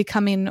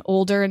becoming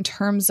older in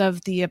terms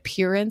of the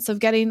appearance of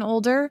getting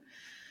older.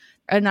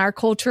 In our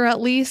culture,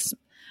 at least,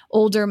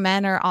 older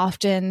men are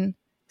often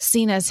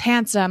seen as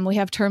handsome. We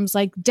have terms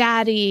like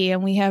daddy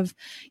and we have,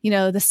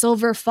 the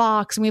silver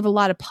fox, and we have a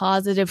lot of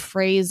positive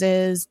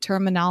phrases,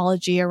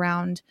 terminology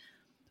around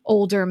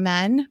older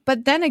men.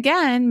 But then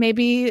again,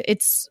 maybe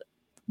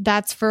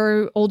that's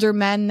for older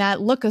men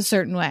that look a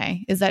certain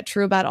way. Is that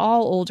true about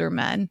all older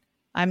men?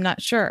 I'm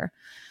not sure.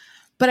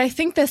 But I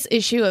think this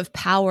issue of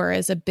power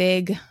is a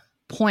big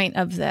point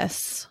of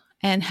this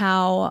and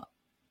how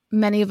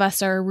many of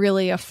us are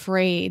really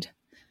afraid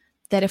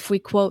that if we,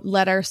 quote,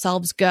 let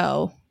ourselves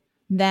go,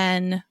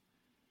 then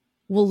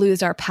we'll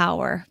lose our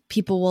power.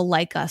 People will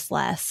like us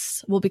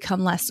less. We'll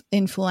become less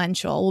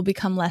influential. We'll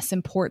become less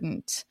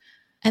important.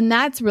 And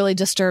that's really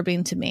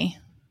disturbing to me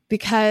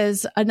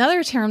because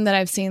another term that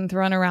I've seen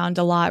thrown around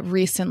a lot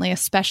recently,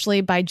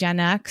 especially by Gen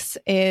X,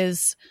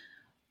 is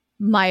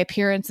my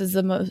appearance is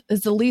the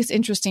least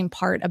interesting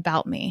part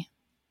about me.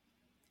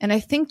 And I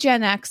think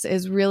Gen X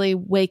is really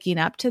waking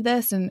up to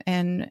this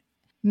and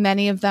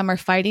many of them are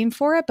fighting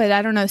for it, but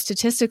I don't know,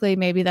 statistically,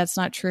 maybe that's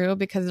not true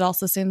because it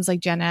also seems like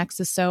Gen X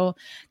is so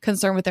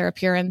concerned with their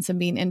appearance and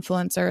being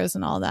influencers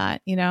and all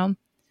that,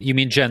 You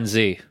mean Gen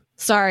Z?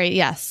 Sorry,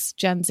 yes,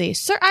 Gen Z.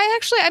 So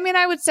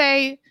I would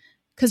say,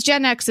 because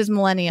Gen X is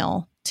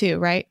millennial too,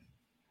 right?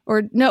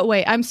 Or no,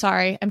 wait, I'm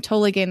sorry. I'm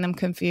totally getting them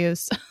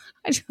confused.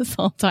 I do this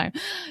all the time.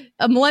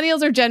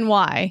 Millennials are Gen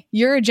Y.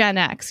 You're a Gen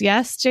X,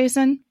 yes,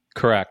 Jason?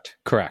 Correct.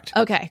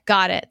 Okay,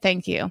 got it.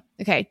 Thank you.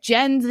 Okay,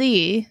 Gen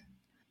Z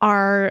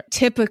are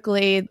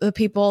typically the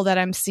people that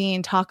I'm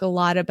seeing talk a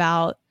lot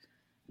about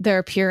their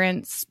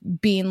appearance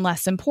being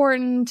less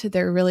important.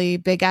 They're really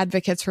big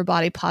advocates for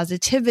body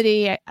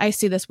positivity. I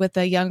see this with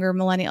the younger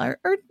millennial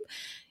or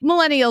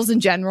millennials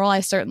in general. I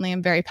certainly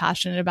am very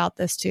passionate about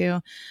this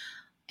too.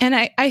 And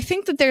I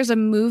think that there's a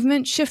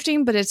movement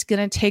shifting, but it's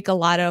going to take a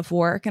lot of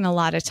work and a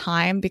lot of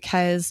time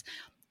because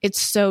it's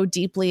so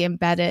deeply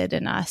embedded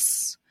in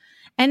us.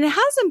 And it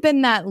hasn't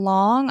been that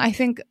long. I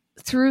think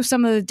through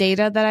some of the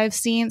data that I've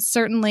seen,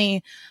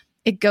 certainly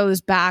it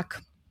goes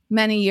back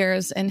many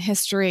years in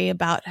history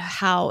about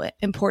how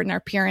important our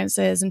appearance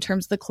is in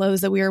terms of the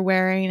clothes that we were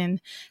wearing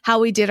and how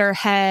we did our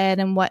head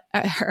and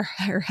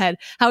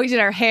how we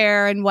did our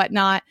hair and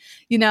whatnot,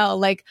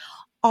 like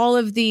all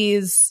of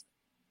these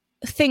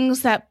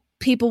things that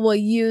people will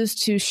use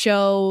to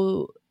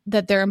show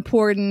that they're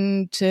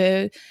important,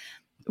 to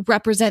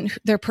represent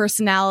their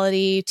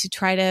personality, to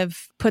try to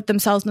put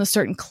themselves in a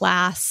certain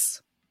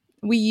class.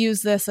 We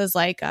use this as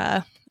like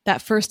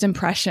that first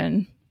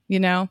impression,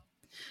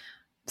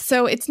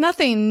 So it's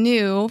nothing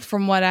new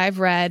from what I've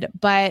read,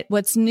 but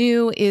what's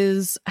new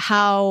is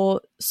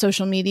how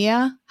social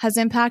media has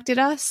impacted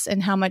us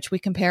and how much we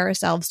compare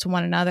ourselves to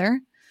one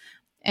another.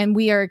 And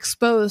we are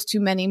exposed to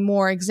many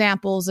more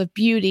examples of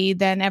beauty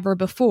than ever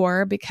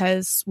before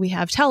because we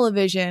have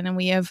television and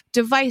we have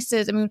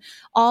devices. I mean,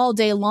 all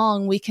day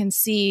long, we can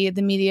see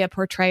the media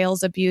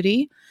portrayals of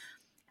beauty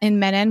in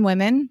men and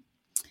women.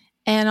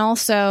 And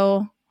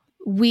also,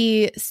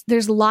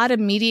 there's a lot of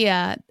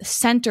media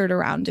centered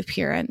around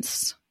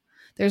appearance.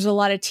 There's a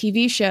lot of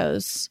TV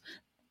shows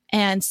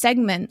and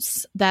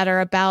segments that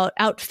are about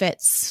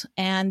outfits,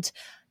 and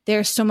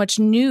there's so much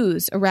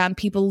news around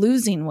people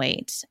losing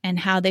weight and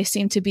how they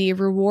seem to be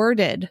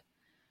rewarded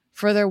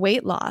for their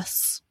weight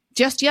loss.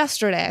 Just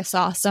yesterday, I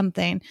saw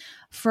something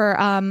for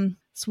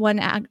this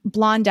one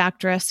blonde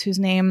actress whose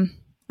name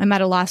I'm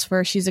at a loss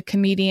for. She's a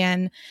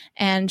comedian,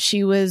 and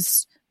she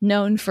was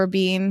known for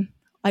being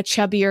a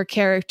chubbier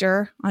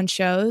character on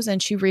shows,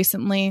 and she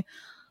recently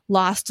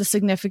lost a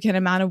significant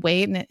amount of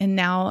weight, and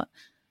now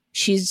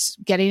she's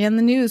getting in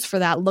the news for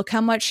that. Look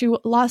how much she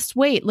lost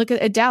weight. Look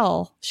at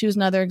Adele. She was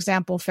another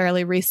example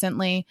fairly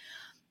recently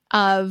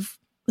of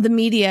the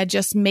media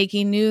just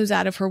making news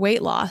out of her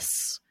weight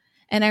loss.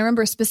 And I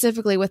remember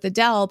specifically with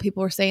Adele,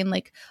 people were saying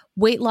like,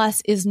 weight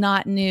loss is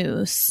not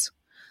news.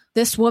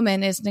 This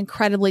woman is an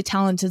incredibly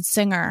talented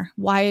singer.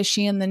 Why is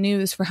she in the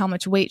news for how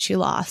much weight she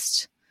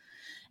lost?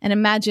 And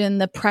imagine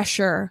the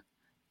pressure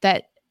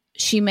that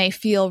she may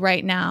feel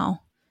right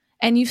now.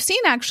 And you've seen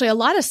actually a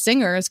lot of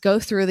singers go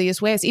through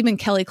these ways. Even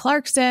Kelly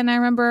Clarkson, I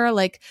remember,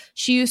 like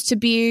she used to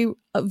be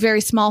a very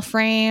small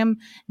frame,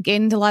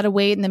 gained a lot of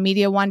weight, and the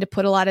media wanted to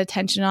put a lot of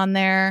attention on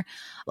there.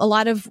 A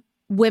lot of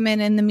women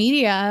in the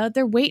media,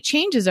 their weight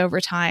changes over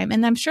time.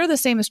 And I'm sure the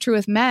same is true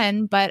with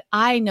men, but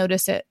I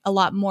notice it a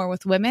lot more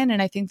with women.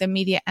 And I think the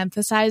media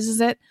emphasizes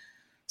it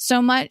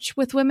so much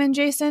with women,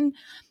 Jason.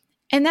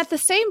 And at the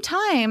same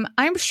time,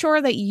 I'm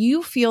sure that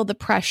you feel the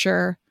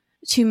pressure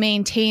to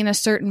maintain a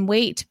certain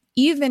weight,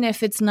 even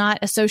if it's not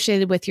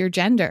associated with your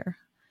gender.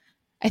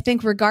 I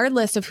think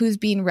regardless of who's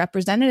being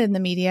represented in the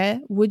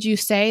media, would you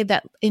say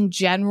that in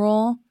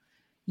general,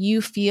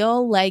 you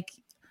feel like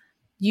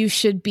you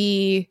should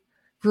be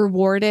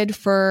rewarded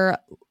for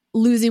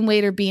losing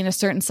weight or being a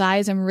certain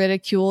size and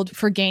ridiculed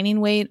for gaining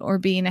weight or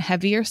being a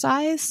heavier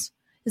size?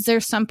 Is there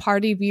some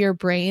part of your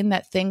brain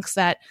that thinks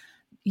that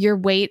your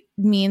weight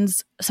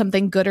means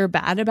something good or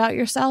bad about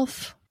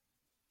yourself?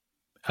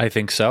 I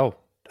think so.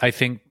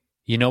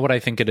 You know what I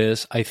think it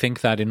is? I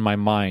think that in my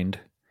mind,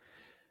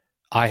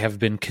 I have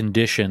been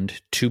conditioned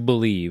to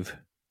believe,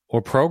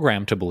 or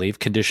programmed to believe,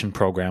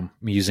 program,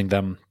 I'm using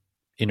them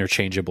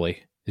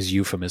interchangeably as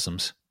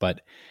euphemisms,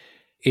 but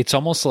it's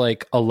almost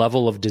like a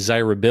level of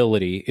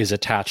desirability is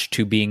attached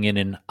to being in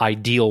an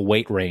ideal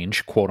weight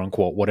range, quote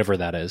unquote, whatever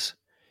that is.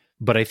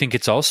 But I think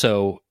it's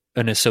also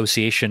an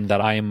association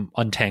that I am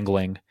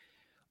untangling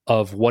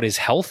of what is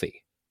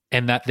healthy,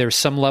 and that there's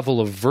some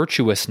level of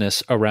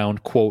virtuousness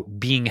around, quote,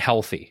 being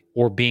healthy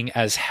or being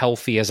as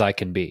healthy as I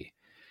can be.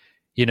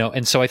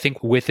 And so I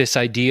think with this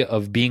idea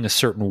of being a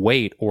certain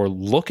weight or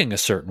looking a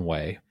certain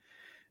way,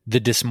 the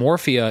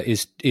dysmorphia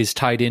is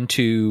tied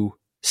into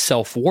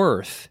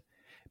self-worth,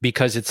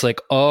 because it's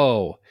like,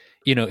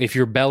 if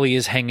your belly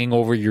is hanging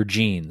over your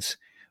jeans,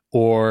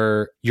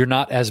 or you're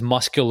not as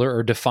muscular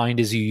or defined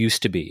as you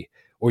used to be,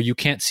 or you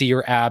can't see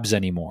your abs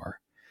anymore,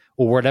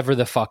 or whatever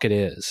the fuck it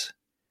is,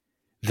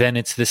 then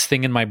it's this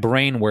thing in my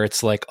brain where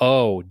it's like,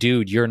 oh,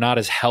 dude, you're not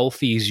as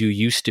healthy as you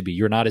used to be.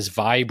 You're not as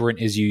vibrant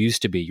as you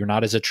used to be. You're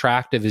not as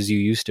attractive as you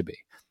used to be.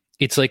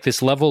 It's like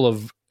this level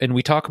of, and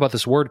we talk about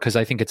this word because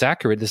I think it's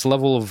accurate, this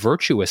level of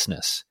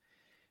virtuousness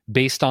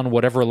based on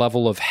whatever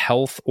level of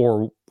health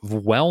or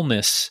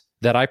wellness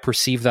that I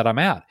perceive that I'm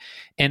at.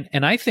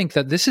 And I think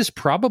that this is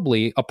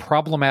probably a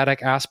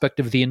problematic aspect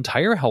of the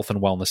entire health and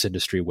wellness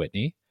industry,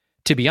 Whitney,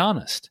 to be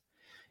honest,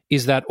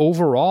 is that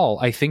overall,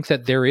 I think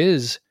that there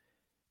is,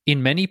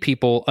 in many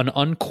people, an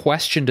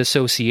unquestioned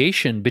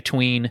association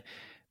between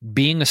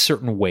being a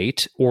certain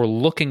weight or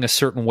looking a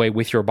certain way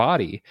with your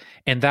body,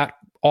 and that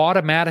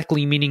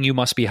automatically meaning you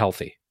must be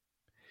healthy.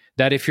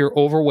 That if you're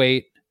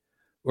overweight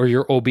or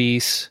you're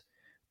obese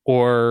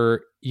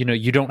or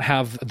you don't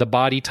have the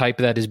body type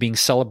that is being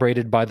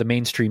celebrated by the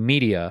mainstream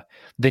media,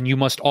 then you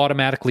must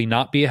automatically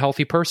not be a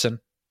healthy person.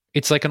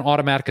 It's like an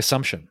automatic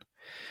assumption.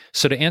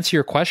 So to answer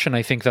your question,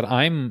 I think that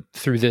I'm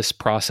through this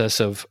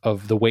process of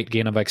the weight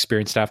gain I've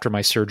experienced after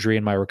my surgery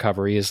and my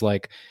recovery is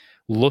like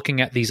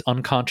looking at these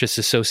unconscious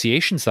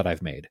associations that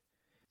I've made,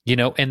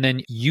 and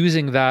then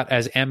using that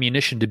as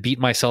ammunition to beat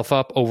myself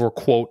up over,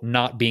 quote,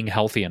 not being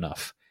healthy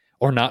enough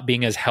or not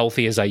being as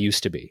healthy as I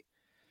used to be.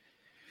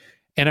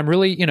 And I'm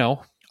really,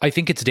 I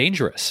think it's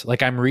dangerous.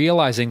 Like I'm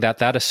realizing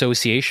that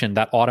association,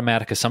 that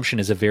automatic assumption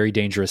is a very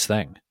dangerous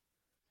thing.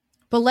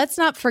 But let's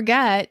not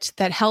forget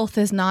that health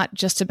is not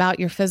just about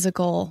your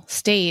physical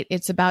state.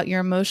 It's about your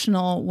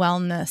emotional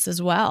wellness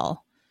as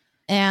well.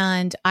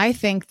 And I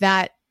think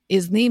that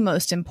is the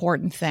most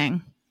important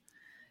thing.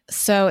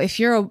 So if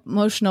your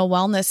emotional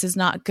wellness is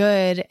not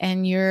good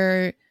and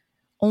you're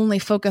only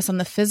focused on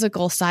the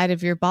physical side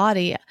of your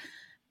body,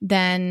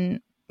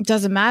 then it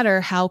doesn't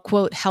matter how,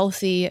 quote,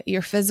 healthy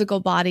your physical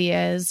body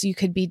is. You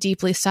could be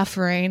deeply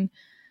suffering.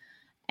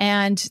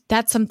 And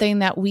that's something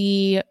that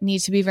we need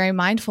to be very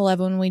mindful of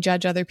when we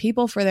judge other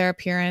people for their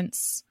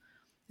appearance,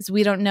 is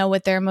we don't know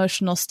what their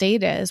emotional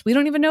state is. We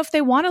don't even know if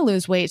they want to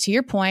lose weight, to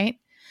your point.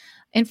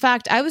 In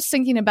fact, I was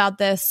thinking about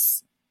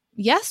this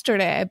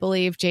yesterday, I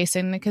believe,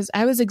 Jason, because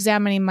I was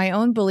examining my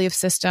own belief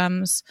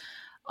systems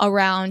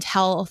around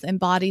health and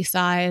body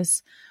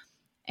size.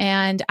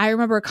 And I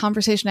remember a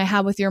conversation I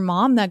had with your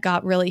mom that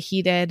got really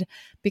heated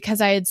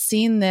because I had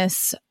seen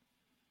this.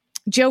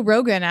 Joe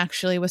Rogan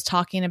actually was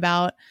talking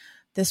about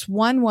this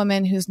one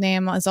woman whose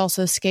name is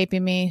also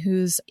escaping me,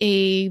 who's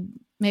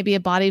maybe a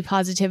body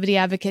positivity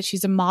advocate.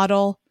 She's a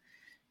model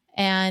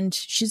and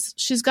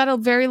she's got a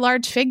very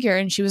large figure,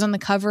 and she was on the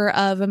cover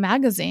of a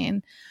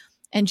magazine.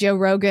 And Joe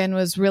Rogan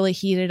was really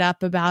heated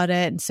up about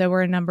it. And so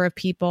were a number of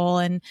people.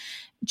 And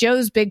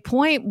Joe's big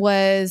point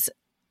was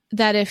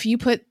that if you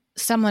put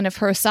someone of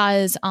her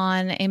size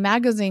on a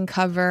magazine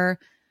cover,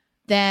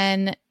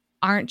 then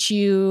aren't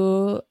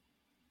you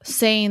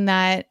saying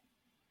that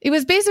it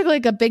was basically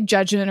like a big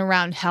judgment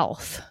around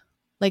health?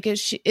 Like,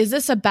 is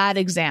this a bad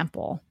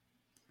example?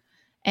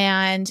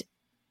 And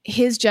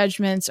his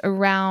judgments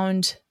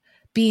around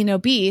being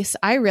obese,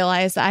 I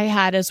realized I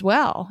had as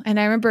well. And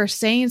I remember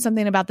saying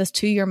something about this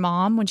to your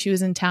mom when she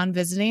was in town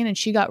visiting, and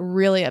she got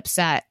really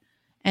upset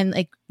and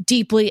like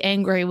deeply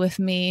angry with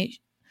me.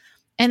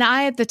 And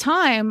at the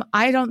time,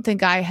 I don't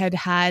think I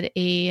had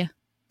a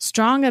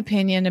strong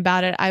opinion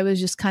about it. I was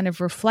just kind of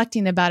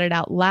reflecting about it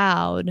out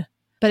loud.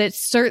 But it's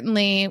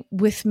certainly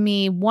with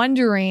me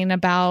wondering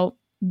about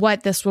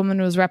what this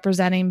woman was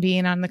representing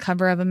being on the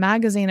cover of a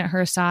magazine at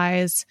her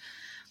size.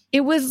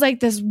 It was like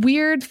this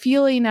weird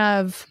feeling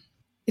of,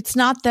 it's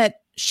not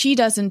that she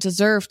doesn't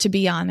deserve to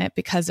be on it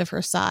because of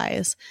her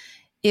size.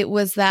 It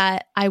was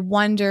that I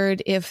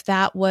wondered if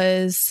that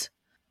was,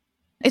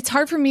 it's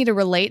hard for me to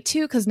relate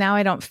to because now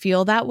I don't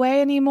feel that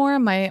way anymore.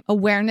 My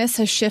awareness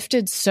has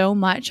shifted so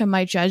much on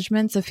my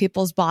judgments of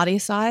people's body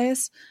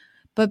size.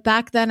 But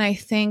back then, I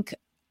think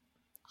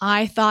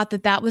I thought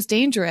that was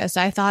dangerous.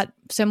 I thought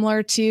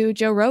similar to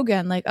Joe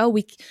Rogan, like, oh,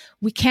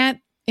 we can't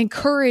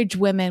encourage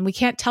women. We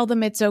can't tell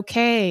them it's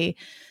okay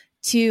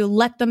to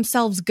let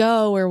themselves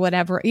go or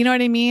whatever. You know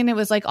what I mean? It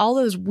was like all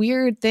those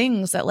weird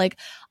things that like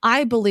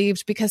I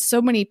believed because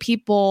so many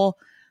people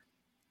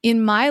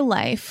in my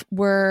life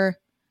were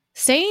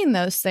saying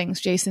those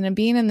things, Jason, and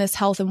being in this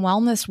health and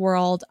wellness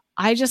world,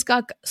 I just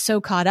got so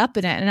caught up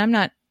in it. And I'm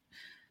not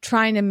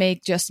trying to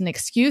make just an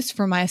excuse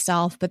for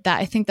myself, but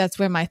that I think that's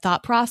where my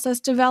thought process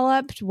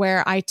developed,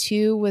 where I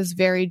too was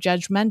very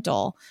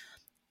judgmental.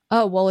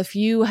 Oh, well, if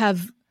you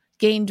have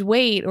gained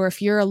weight or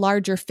if you're a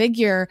larger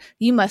figure,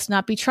 you must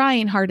not be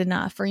trying hard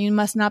enough, or you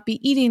must not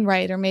be eating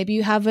right, or maybe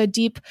you have a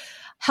deep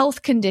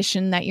health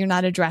condition that you're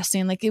not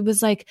addressing. Like it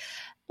was like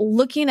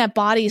looking at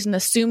bodies and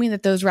assuming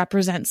that those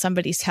represent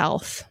somebody's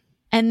health.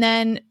 And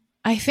then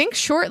I think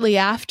shortly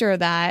after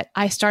that,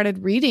 I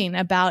started reading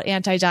about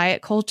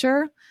anti-diet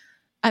culture.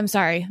 I'm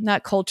sorry,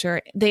 not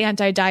culture, the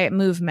anti-diet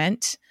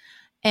movement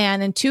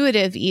and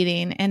intuitive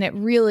eating. And it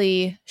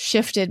really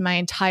shifted my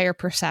entire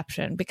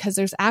perception because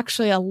there's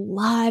actually a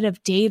lot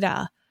of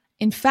data.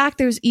 In fact,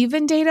 there's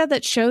even data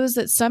that shows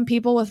that some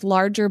people with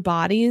larger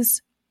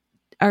bodies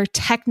are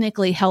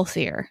technically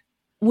healthier,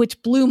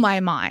 which blew my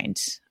mind.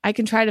 I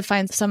can try to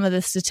find some of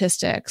the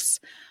statistics,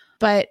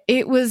 but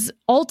it was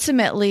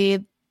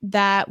ultimately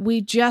that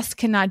we just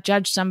cannot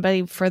judge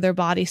somebody for their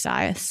body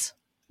size.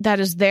 That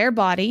is their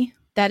body.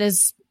 That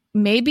is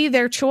maybe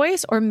their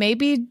choice or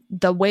maybe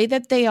the way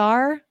that they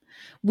are.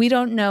 We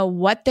don't know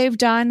what they've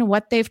done,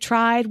 what they've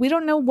tried. We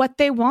don't know what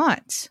they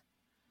want.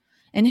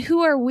 And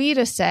who are we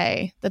to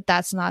say that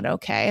that's not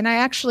okay? And I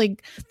actually,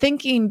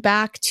 thinking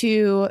back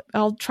to,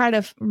 I'll try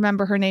to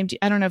remember her name.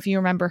 I don't know if you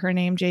remember her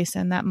name,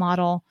 Jason, that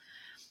model.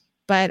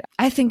 But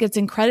I think it's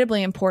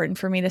incredibly important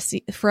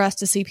for us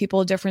to see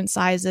people of different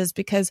sizes,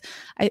 because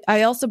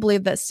I also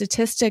believe that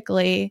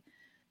statistically,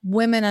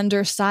 women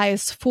under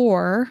size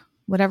 4,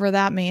 whatever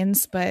that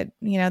means, but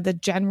the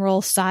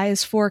general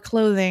size 4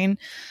 clothing,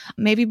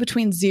 maybe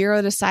between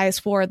 0 to size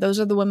 4, those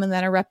are the women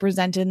that are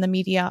represented in the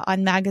media,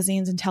 on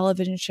magazines and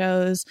television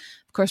shows.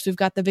 Of course, we've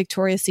got the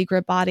Victoria's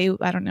Secret body.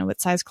 I don't know what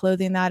size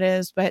clothing that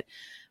is, but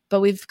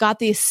we've got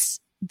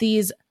these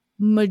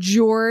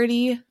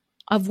majority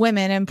of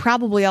women, and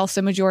probably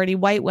also majority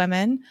white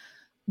women,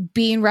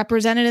 being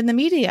represented in the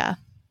media.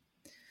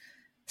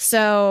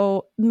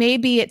 So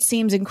maybe it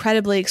seems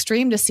incredibly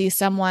extreme to see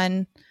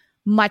someone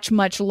much,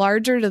 much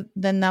larger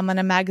than them on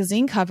a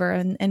magazine cover.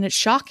 And it's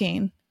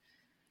shocking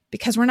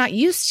because we're not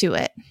used to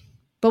it.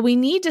 But we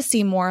need to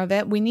see more of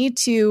it. We need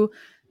to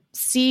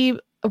see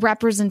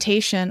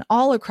representation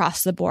all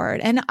across the board,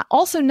 and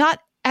also not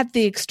at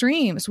the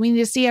extremes. We need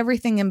to see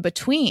everything in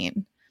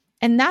between.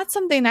 And that's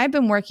something I've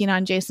been working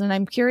on, Jason, and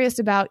I'm curious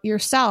about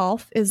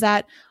yourself, is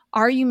that,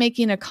 are you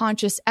making a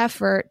conscious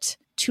effort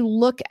to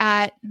look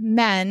at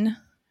men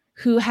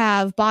who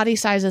have body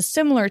sizes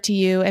similar to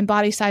you and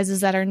body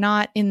sizes that are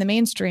not in the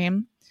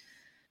mainstream?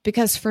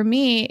 Because for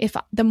me,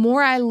 the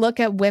more I look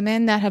at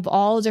women that have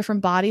all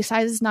different body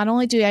sizes, not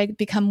only do I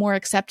become more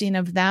accepting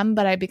of them,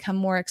 but I become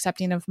more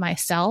accepting of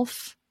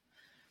myself,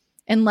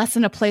 and less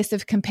in a place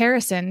of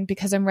comparison,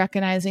 because I'm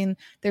recognizing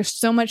there's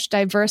so much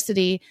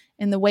diversity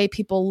in the way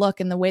people look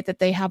and the way that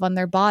they have on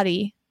their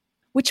body,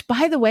 which,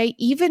 by the way,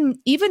 even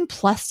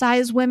plus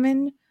size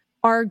women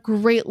are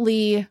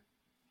greatly,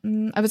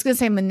 I was going to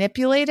say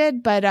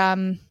manipulated, but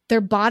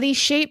their body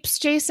shapes,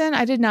 Jason,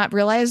 I did not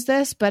realize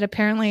this, but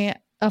apparently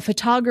a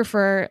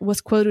photographer was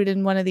quoted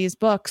in one of these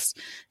books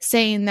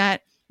saying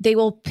that they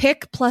will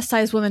pick plus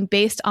size women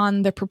based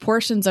on the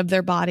proportions of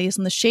their bodies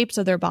and the shapes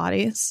of their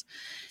bodies.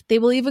 They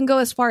will even go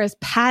as far as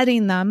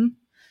padding them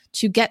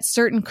to get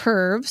certain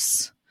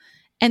curves.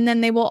 And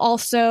then they will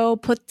also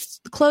put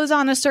clothes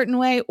on a certain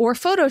way or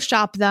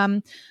Photoshop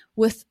them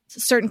with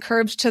certain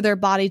curves to their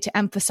body to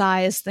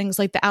emphasize things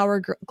like the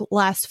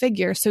hourglass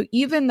figure. So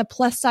even the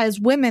plus size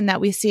women that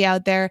we see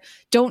out there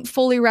don't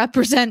fully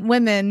represent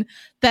women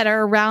that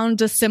are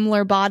around a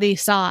similar body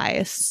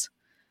size.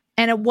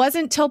 And it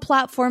wasn't till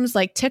platforms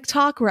like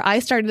TikTok where I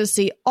started to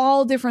see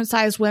all different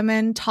size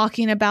women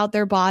talking about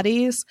their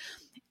bodies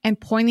and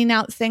pointing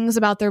out things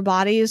about their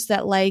bodies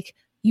that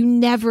you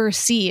never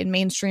see in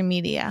mainstream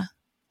media.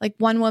 Like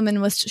one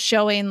woman was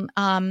showing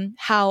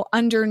how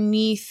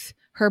underneath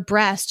her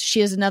breast,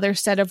 she has another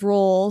set of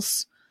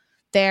rolls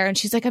there. And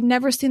she's like, I've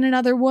never seen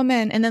another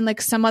woman. And then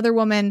some other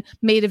woman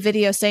made a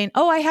video saying,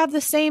 oh, I have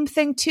the same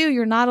thing too.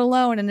 You're not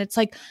alone. And it's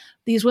like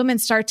these women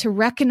start to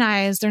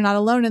recognize they're not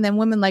alone. And then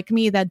women like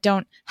me that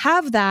don't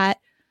have that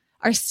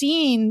are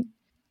seeing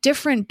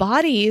different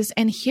bodies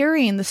and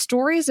hearing the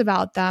stories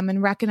about them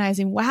and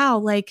recognizing,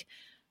 wow,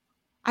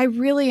 I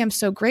really am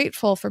so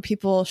grateful for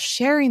people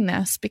sharing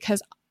this,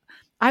 because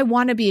I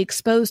want to be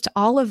exposed to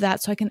all of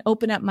that so I can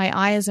open up my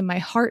eyes and my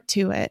heart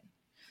to it.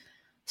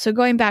 So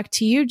going back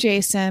to you,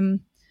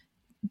 Jason,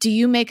 do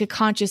you make a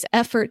conscious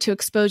effort to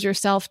expose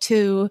yourself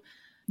to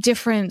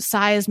different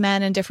size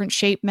men and different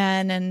shape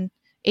men and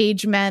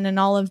age men and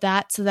all of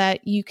that so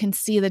that you can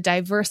see the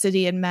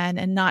diversity in men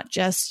and not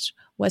just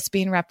what's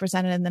being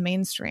represented in the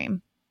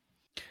mainstream?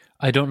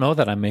 I don't know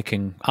that I'm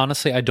making,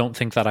 honestly, I don't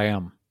think that I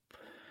am.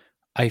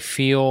 I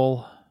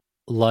feel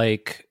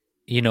like,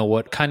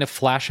 what kind of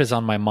flashes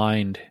on my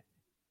mind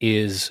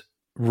is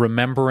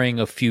remembering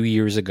a few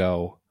years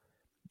ago,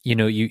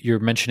 you're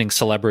mentioning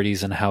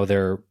celebrities and how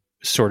they're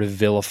sort of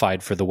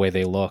vilified for the way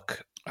they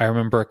look. I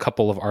remember a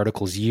couple of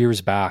articles years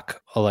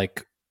back,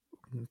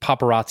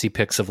 paparazzi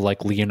pics of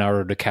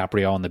Leonardo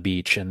DiCaprio on the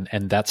beach. And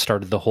that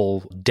started the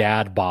whole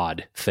dad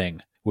bod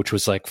thing, which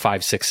was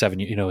 5, 6,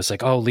 7, it's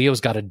like, oh,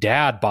 Leo's got a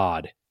dad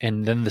bod.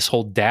 And then this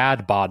whole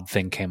dad bod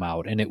thing came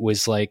out. And it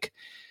was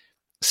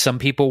some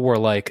people were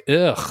like,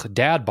 ugh,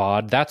 dad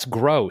bod, that's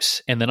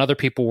gross. And then other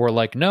people were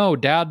like, no,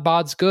 dad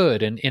bod's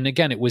good. And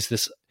again, it was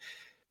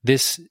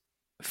this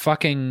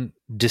fucking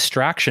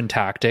distraction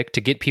tactic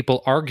to get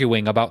people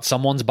arguing about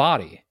someone's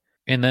body.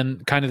 And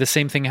then kind of the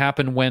same thing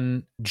happened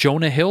when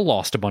Jonah Hill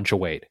lost a bunch of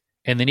weight.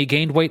 And then he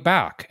gained weight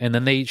back. And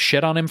then they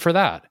shit on him for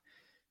that.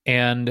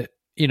 And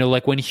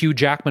when Hugh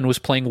Jackman was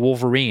playing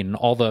Wolverine,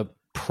 all the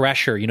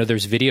pressure,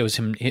 there's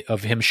videos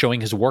of him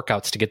showing his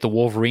workouts to get the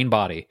Wolverine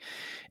body.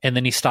 And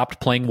then he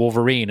stopped playing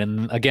Wolverine.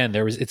 And again,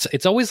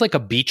 it's always like a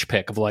beach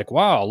pic of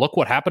wow, look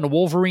what happened to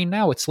Wolverine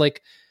now. It's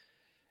like,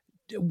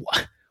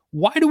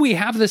 why do we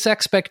have this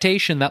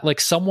expectation that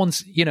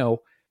someone's,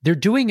 they're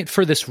doing it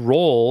for this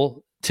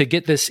role to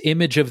get this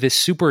image of this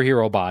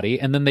superhero body,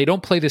 and then they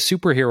don't play the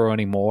superhero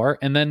anymore.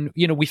 And then,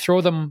 we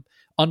throw them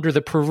under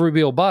the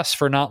proverbial bus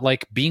for not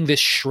being this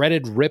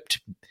shredded,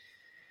 ripped,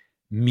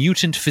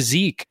 mutant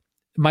physique.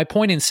 My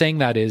point in saying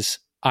that is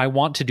I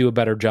want to do a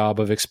better job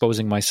of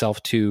exposing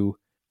myself to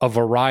a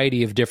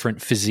variety of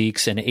different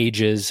physiques and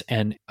ages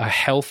and a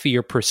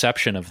healthier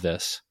perception of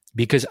this,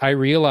 because I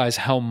realize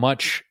how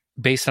much,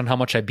 based on how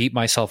much I beat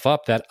myself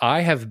up, that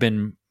I have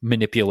been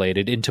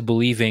manipulated into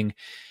believing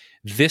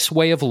this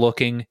way of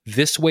looking,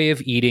 this way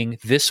of eating,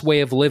 this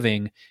way of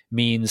living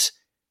means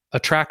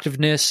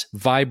attractiveness,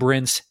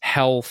 vibrance,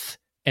 health,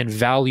 and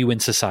value in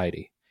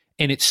society.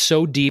 And it's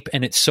so deep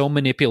and it's so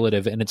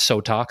manipulative and it's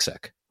so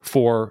toxic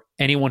for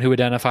anyone who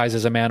identifies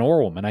as a man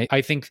or woman.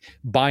 I think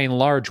by and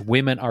large,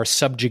 women are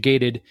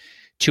subjugated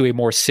to a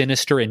more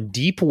sinister and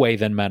deep way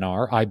than men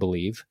are, I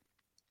believe.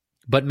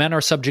 But men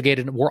are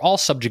subjugated. We're all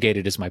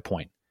subjugated is my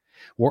point.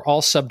 We're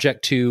all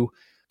subject to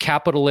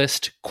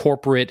capitalist,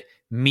 corporate,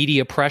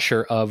 media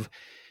pressure of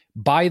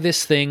buy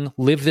this thing,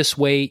 live this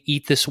way,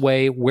 eat this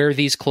way, wear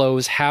these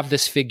clothes, have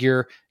this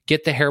figure,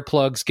 get the hair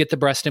plugs, get the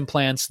breast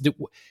implants.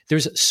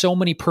 There's so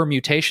many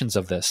permutations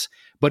of this,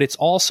 but it's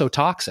also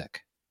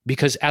toxic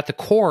because at the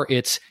core,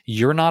 it's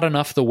you're not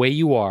enough the way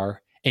you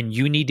are, and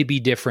you need to be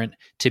different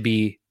to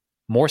be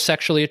more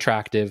sexually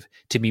attractive,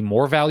 to be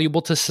more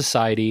valuable to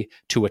society,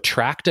 to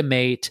attract a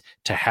mate,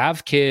 to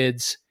have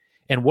kids.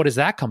 And what does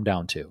that come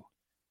down to?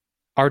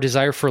 Our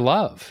desire for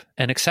love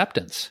and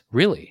acceptance,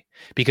 really.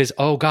 Because,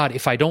 oh God,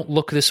 if I don't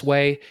look this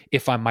way,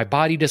 if my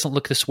body doesn't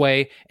look this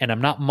way, and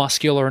I'm not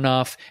muscular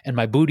enough, and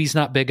my booty's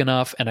not big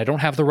enough, and I don't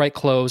have the right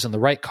clothes and the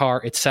right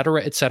car, et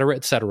cetera, et cetera,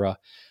 et cetera,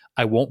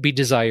 I won't be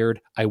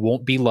desired, I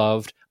won't be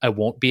loved, I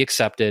won't be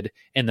accepted,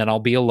 and then I'll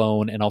be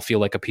alone and I'll feel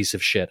like a piece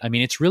of shit. I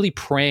mean, it's really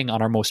preying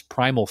on our most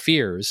primal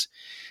fears,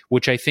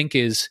 which I think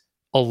is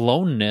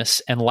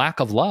aloneness and lack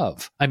of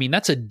love. I mean,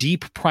 that's a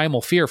deep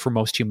primal fear for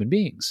most human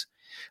beings.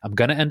 I'm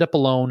going to end up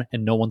alone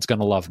and no one's going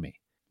to love me.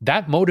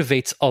 That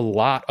motivates a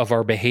lot of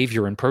our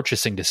behavior and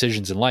purchasing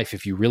decisions in life,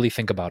 if you really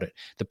think about it.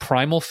 The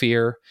primal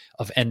fear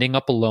of ending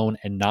up alone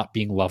and not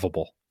being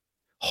lovable.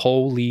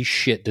 Holy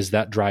shit, does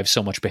that drive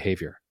so much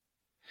behavior?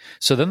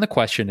 So then the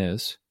question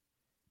is,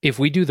 if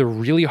we do the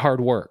really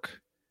hard work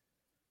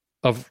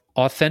of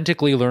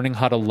authentically learning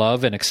how to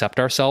love and accept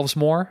ourselves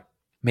more,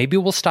 maybe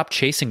we'll stop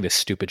chasing this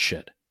stupid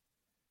shit.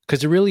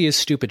 Because it really is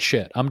stupid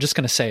shit. I'm just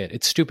going to say it.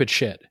 It's stupid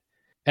shit.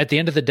 At the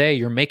end of the day,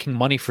 you're making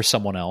money for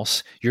someone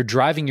else. You're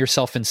driving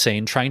yourself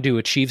insane trying to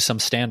achieve some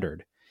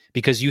standard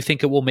because you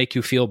think it will make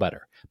you feel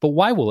better. But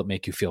why will it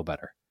make you feel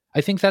better? I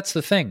think that's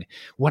the thing.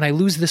 When I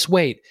lose this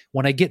weight,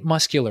 when I get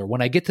muscular,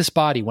 when I get this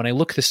body, when I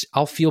look this,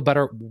 I'll feel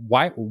better.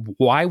 Why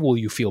will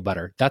you feel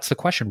better? That's the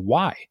question.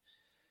 Why?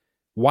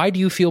 Why do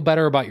you feel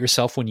better about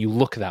yourself when you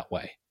look that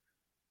way?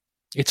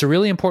 It's a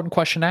really important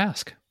question to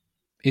ask.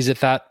 Is it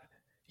that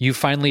you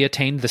finally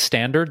attained the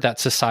standard that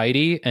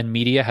society and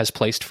media has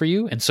placed for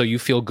you, and so you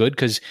feel good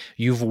because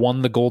you've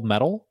won the gold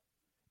medal?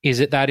 Is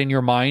it that in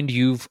your mind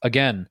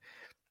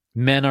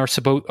men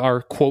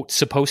are quote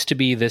supposed to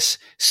be this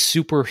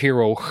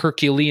superhero,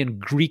 Herculean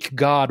Greek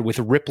god with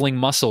rippling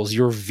muscles?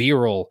 You're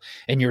virile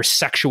and you're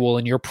sexual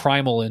and you're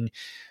primal, and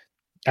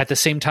at the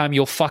same time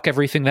you'll fuck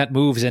everything that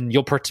moves and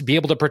you'll be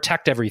able to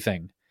protect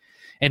everything.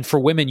 And for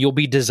women, you'll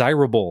be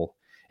desirable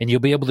and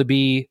you'll be able to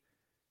be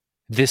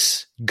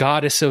this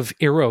goddess of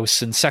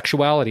eros and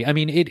sexuality. I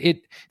mean,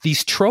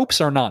 these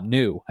tropes are not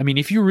new. I mean,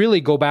 if you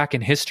really go back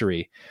in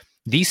history,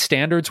 these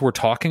standards we're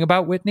talking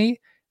about, Whitney,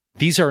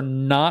 these are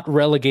not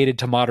relegated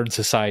to modern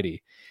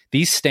society.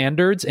 These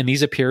standards and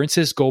these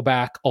appearances go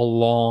back a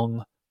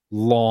long,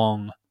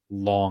 long,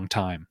 long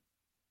time.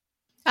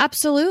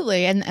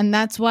 Absolutely. And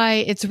that's why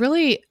it's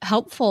really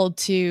helpful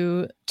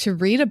to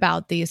read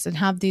about these and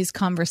have these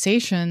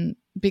conversations,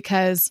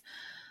 because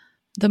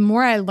the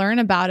more I learn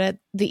about it,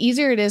 the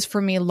easier it is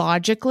for me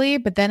logically,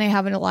 but then I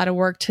have a lot of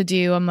work to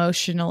do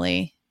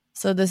emotionally.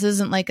 So this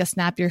isn't like a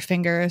snap your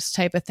fingers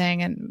type of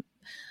thing, and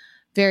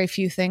very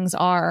few things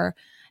are.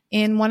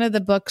 In one of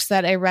the books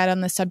that I read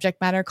on the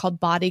subject matter called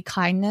Body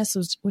Kindness,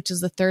 which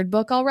is the third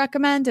book I'll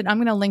recommend, and I'm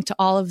going to link to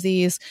all of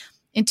these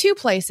in two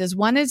places.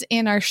 One is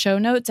in our show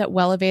notes at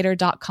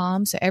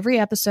wellevator.com. So every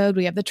episode,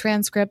 we have the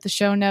transcript, the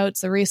show notes,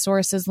 the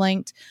resources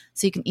linked,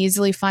 so you can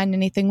easily find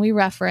anything we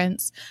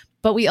reference.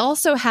 But we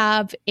also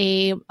have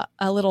a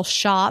little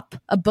shop,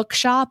 a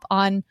bookshop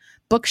on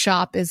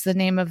Bookshop is the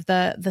name of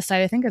the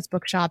site. I think it's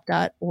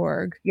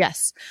bookshop.org.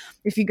 Yes.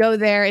 If you go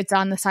there, it's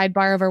on the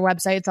sidebar of our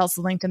website. It's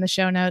also linked in the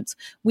show notes.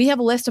 We have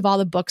a list of all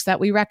the books that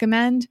we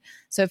recommend.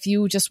 So if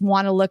you just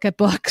want to look at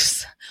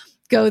books,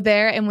 go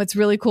there. And what's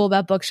really cool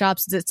about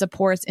Bookshops is it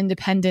supports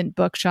independent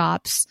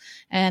bookshops.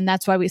 And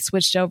that's why we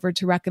switched over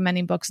to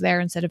recommending books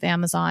there instead of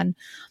Amazon.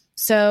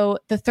 So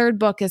the third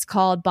book is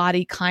called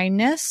Body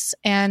Kindness.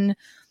 And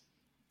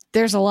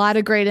there's a lot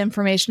of great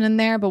information in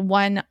there, but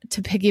one,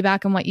 to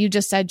piggyback on what you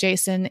just said,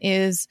 Jason,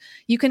 is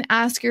you can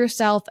ask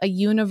yourself a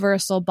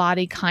universal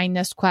body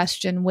kindness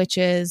question, which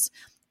is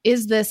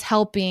this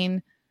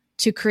helping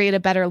to create a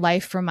better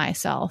life for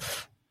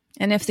myself?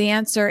 And if the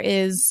answer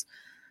is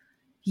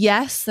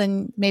yes,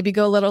 then maybe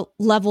go a little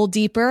level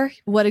deeper.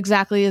 What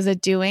exactly is it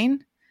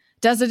doing?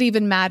 Does it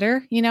even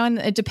matter? And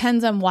it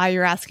depends on why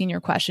you're asking your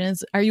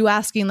questions. Are you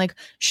asking like,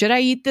 should I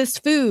eat this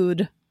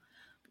food?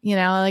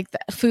 Like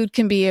food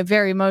can be a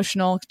very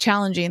emotional,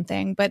 challenging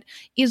thing, but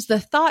is the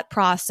thought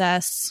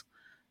process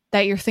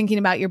that you're thinking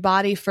about your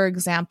body, for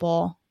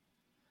example,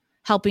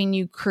 helping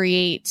you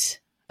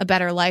create a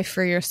better life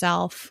for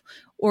yourself?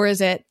 or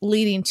is it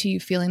leading to you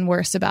feeling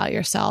worse about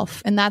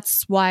yourself? And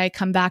that's why I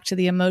come back to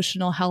the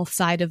emotional health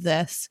side of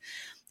this,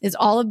 is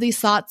all of these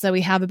thoughts that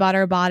we have about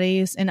our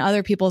bodies and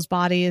other people's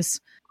bodies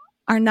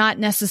are not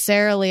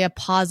necessarily a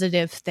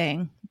positive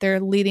thing. They're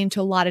leading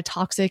to a lot of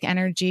toxic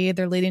energy.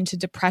 They're leading to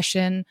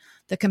depression,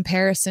 the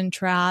comparison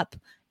trap,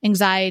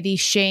 anxiety,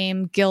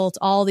 shame, guilt,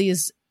 all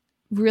these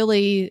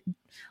really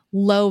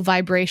low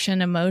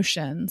vibration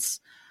emotions.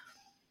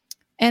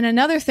 And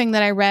another thing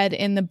that I read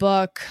in the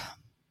book,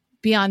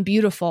 Beyond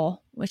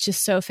Beautiful, which is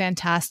so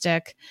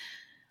fantastic,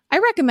 I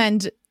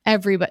recommend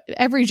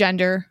every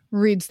gender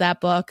reads that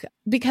book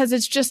because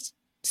it's just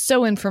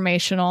so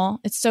informational.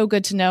 It's so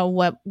good to know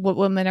what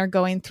women are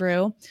going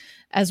through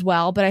as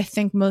well. But I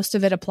think most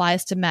of it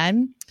applies to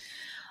men,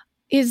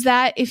 is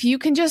that if you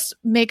can just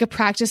make a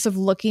practice of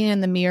looking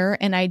in the mirror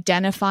and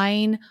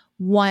identifying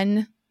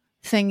one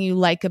thing you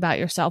like about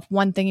yourself,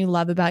 one thing you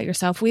love about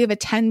yourself. We have a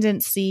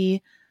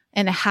tendency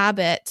and a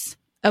habit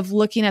of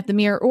looking at the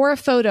mirror or a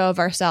photo of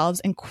ourselves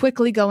and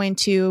quickly going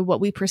to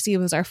what we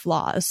perceive as our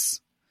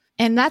flaws.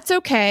 And that's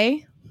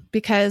okay,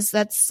 because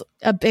that's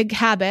a big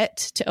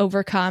habit to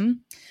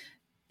overcome.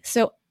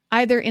 So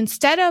either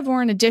instead of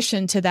or in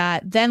addition to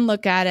that, then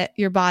look at it,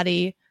 your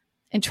body,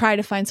 and try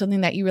to find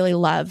something that you really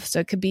love. So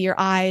it could be your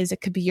eyes, it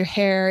could be your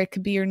hair, it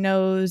could be your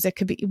nose, it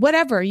could be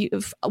whatever.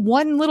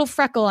 One little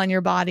freckle on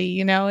your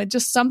body, it's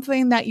just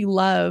something that you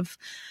love.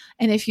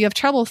 And if you have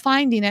trouble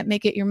finding it,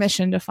 make it your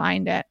mission to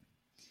find it.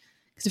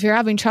 Because if you're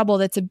having trouble,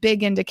 that's a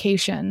big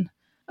indication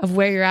of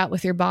where you're at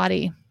with your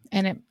body.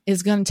 And it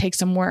is going to take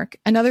some work.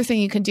 Another thing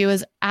you can do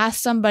is ask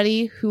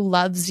somebody who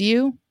loves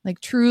you, like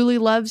truly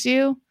loves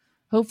you.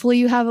 Hopefully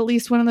you have at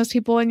least one of those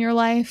people in your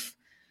life.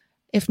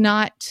 If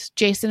not,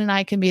 Jason and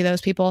I can be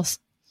those people.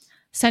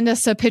 Send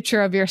us a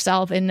picture of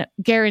yourself and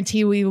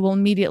guarantee we will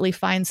immediately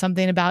find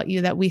something about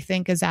you that we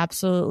think is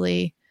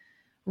absolutely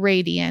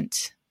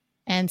radiant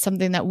and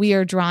something that we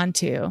are drawn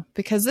to.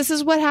 Because this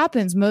is what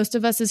happens. Most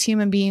of us as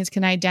human beings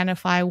can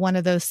identify one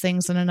of those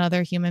things in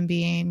another human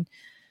being.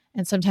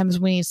 And sometimes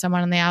we need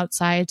someone on the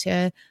outside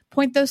to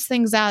point those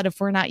things out if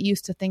we're not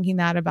used to thinking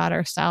that about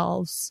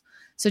ourselves.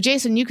 So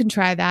Jason, you can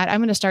try that. I'm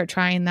going to start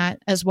trying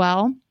that as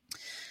well.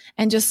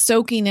 And just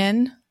soaking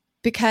in,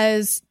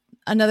 because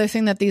another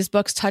thing that these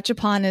books touch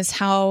upon is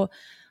how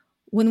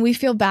when we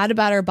feel bad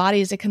about our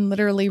bodies, it can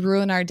literally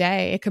ruin our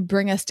day. It could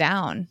bring us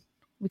down.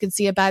 We can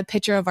see a bad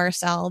picture of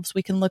ourselves.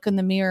 We can look in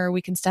the mirror.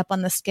 We can step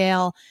on the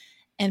scale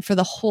and for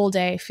the whole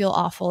day feel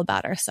awful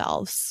about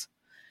ourselves.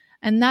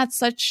 And that's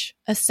such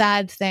a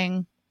sad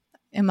thing,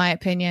 in my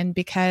opinion,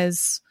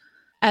 because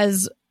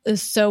as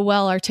is so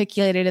well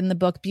articulated in the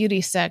book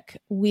Beauty Sick,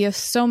 we have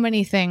so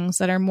many things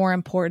that are more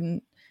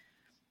important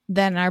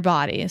than our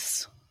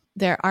bodies.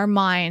 Our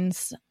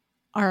minds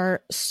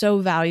are so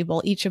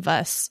valuable. Each of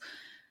us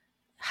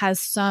has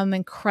some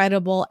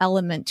incredible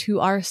element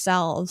to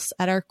ourselves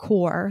at our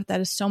core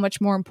that is so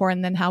much more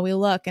important than how we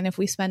look. And if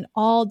we spend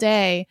all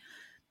day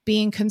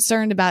being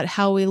concerned about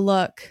how we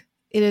look,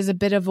 it is a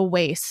bit of a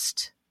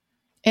waste.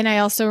 And I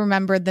also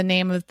remembered the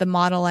name of the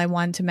model I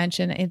wanted to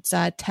mention. It's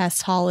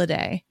Tess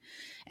Holliday.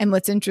 And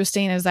what's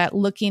interesting is that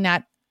looking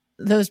at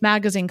those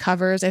magazine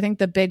covers, I think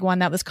the big one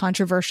that was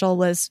controversial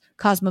was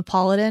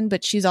Cosmopolitan,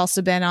 but she's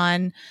also been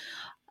on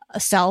a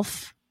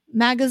Self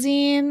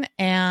magazine,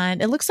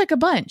 and it looks like a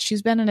bunch.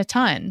 She's been in a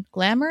ton.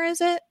 Glamour,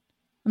 is it?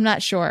 I'm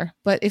not sure,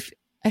 but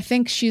I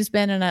think she's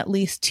been in at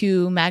least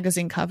 2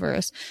 magazine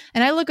covers.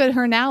 And I look at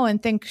her now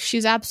and think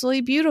she's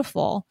absolutely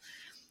beautiful.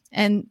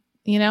 And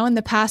in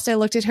the past, I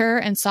looked at her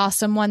and saw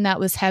someone that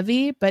was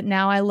heavy, but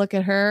now I look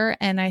at her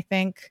and I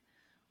think,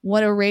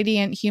 what a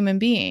radiant human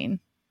being.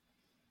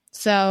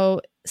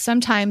 So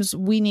sometimes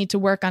we need to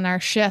work on our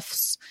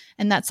shifts,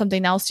 and that's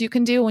something else you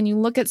can do. When you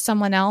look at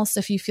someone else,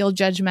 if you feel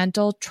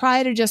judgmental,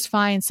 try to just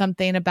find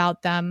something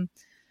about them,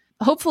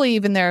 hopefully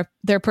even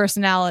their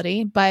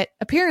personality, but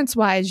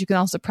appearance-wise, you can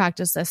also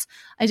practice this.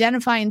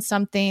 Identifying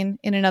something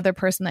in another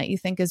person that you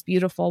think is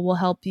beautiful will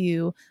help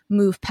you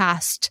move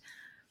past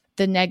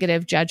the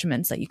negative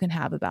judgments that you can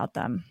have about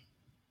them.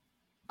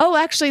 Oh,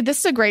 actually, this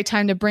is a great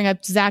time to bring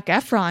up Zac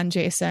Efron,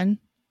 Jason.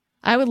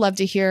 I would love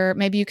to hear,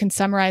 maybe you can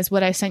summarize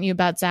what I sent you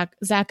about Zac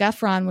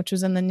Efron, which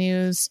was in the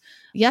news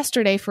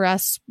yesterday for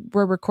us.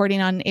 We're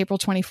recording on April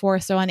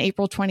 24th. So on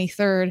April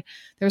 23rd,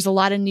 there's a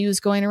lot of news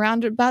going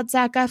around about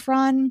Zac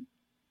Efron.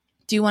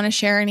 Do you want to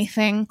share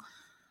anything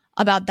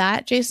about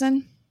that,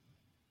 Jason?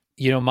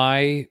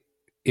 My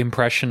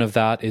impression of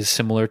that is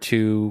similar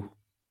to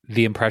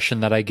the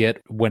impression that I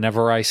get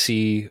whenever I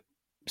see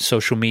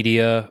social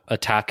media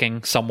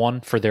attacking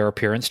someone for their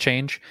appearance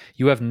change.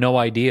 You have no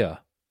idea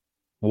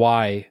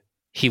why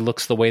he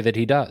looks the way that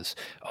he does.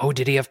 Oh,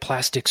 did he have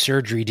plastic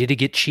surgery? Did he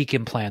get cheek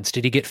implants?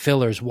 Did he get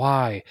fillers?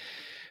 Why?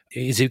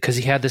 Is it because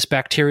he had this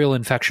bacterial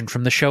infection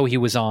from the show he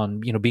was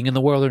on, being in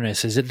the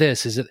wilderness? Is it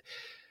this? Is it...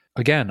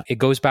 Again, it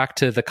goes back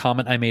to the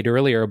comment I made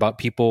earlier about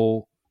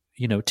people,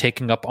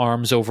 taking up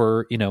arms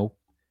over,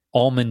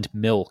 almond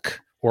milk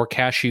or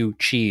cashew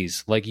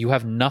cheese. Like, you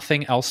have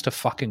nothing else to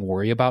fucking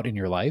worry about in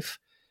your life.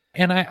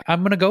 And I'm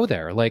going to go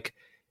there. Like,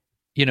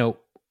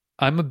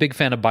 I'm a big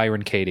fan of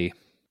Byron Katie.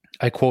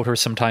 I quote her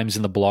sometimes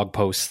in the blog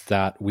posts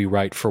that we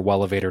write for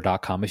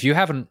wellevator.com. If you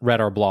haven't read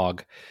our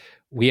blog,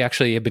 we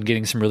actually have been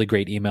getting some really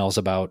great emails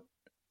about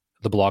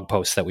the blog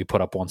posts that we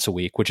put up once a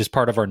week, which is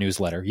part of our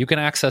newsletter. You can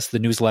access the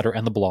newsletter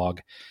and the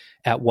blog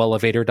at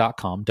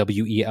wellevator.com,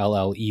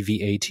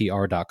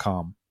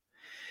 WELLEVATR.com.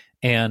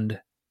 And,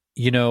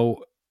 you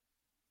know,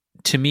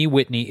 to me,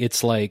 Whitney,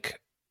 it's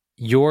like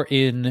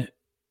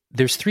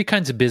there's three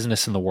kinds of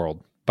business in the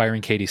world.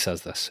 Byron Katie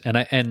says this,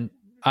 and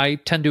I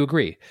tend to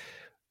agree.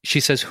 She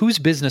says, whose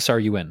business are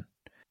you in?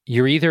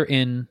 You're either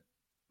in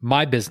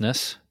my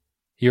business,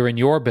 you're in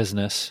your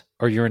business,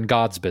 or you're in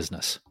God's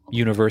business,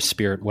 universe,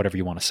 spirit, whatever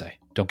you want to say.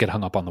 Don't get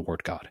hung up on the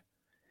word God.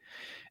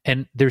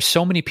 And there's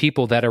so many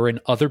people that are in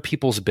other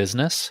people's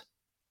business.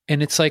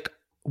 And it's like,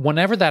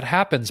 whenever that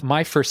happens,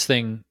 my first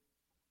thing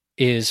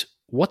is,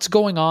 what's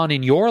going on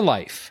in your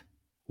life?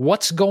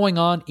 What's going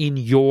on in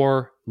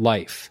your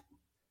life?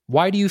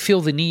 Why do you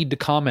feel the need to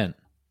comment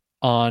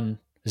on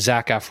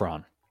Zac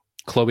Efron,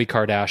 Khloe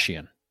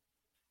Kardashian,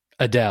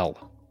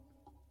 Adele,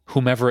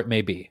 whomever it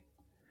may be?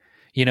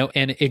 You know,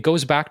 and it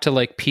goes back to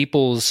like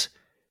people's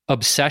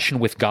obsession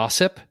with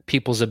gossip,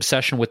 people's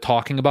obsession with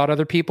talking about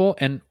other people.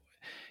 And,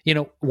 you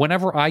know,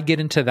 whenever I get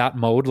into that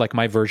mode, like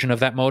my version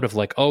of that mode of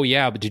like, oh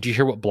yeah, but did you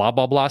hear what blah,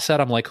 blah, blah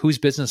said? I'm like, whose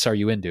business are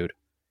you in, dude?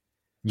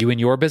 You in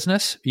your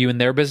business? You in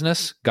their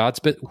business?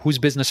 Whose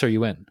business are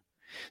you in?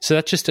 So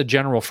that's just a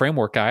general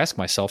framework I ask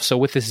myself. So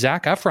with this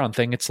Zac Efron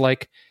thing, it's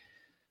like,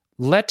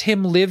 let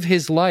him live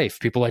his life.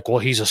 People are like, well,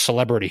 he's a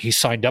celebrity. He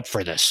signed up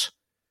for this.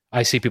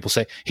 I see people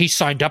say, he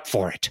signed up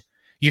for it.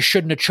 You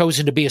shouldn't have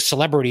chosen to be a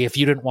celebrity if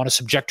you didn't want to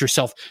subject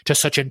yourself to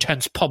such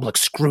intense public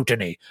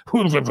scrutiny.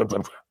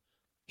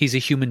 He's a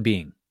human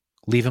being.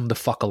 Leave him the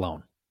fuck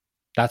alone.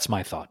 That's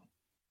my thought.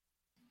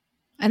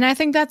 And I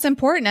think that's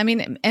important. I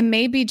mean, and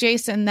maybe,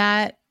 Jason,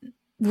 that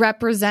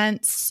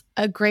represents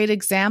a great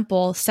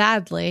example,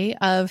 sadly,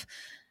 of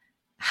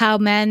how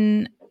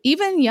men,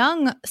 even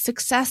young,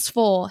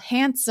 successful,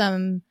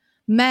 handsome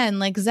men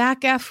like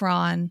Zac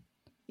Efron,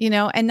 you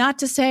know, and not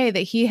to say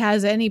that he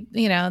has any,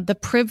 you know, the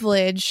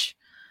privilege.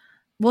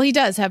 Well, he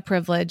does have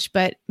privilege,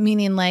 but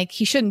meaning like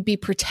he shouldn't be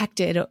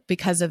protected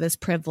because of his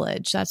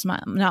privilege. That's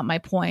not my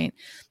point.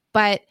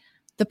 But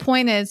the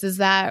point is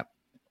that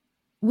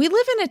we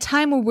live in a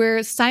time where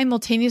we're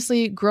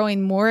simultaneously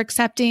growing more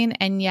accepting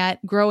and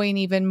yet growing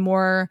even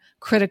more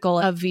critical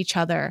of each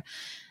other.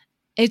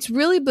 It's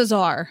really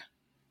bizarre.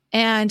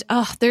 And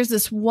there's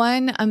this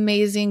one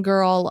amazing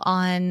girl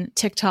on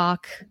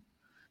TikTok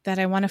that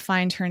I want to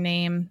find her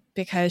name,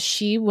 because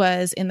she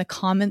was in the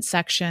comment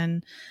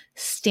section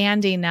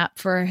standing up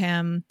for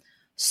him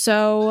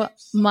so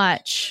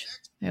much.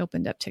 I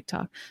opened up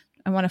TikTok.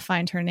 I want to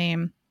find her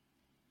name.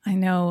 I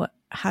know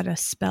how to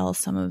spell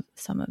some of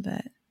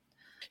it.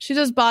 She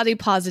does body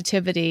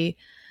positivity,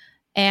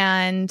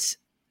 and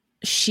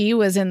she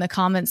was in the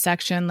comment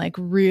section, like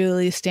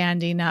really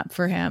standing up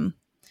for him.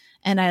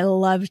 And I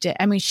loved it.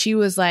 I mean, she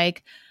was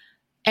like,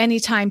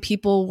 anytime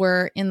people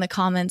were in the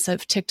comments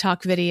of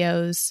TikTok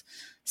videos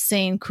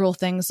saying cruel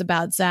things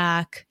about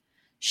Zac,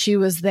 she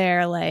was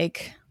there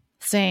like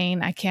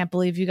saying, I can't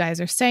believe you guys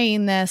are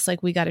saying this.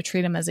 Like, we got to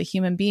treat him as a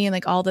human being,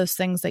 like all those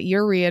things that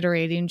you're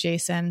reiterating,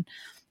 Jason.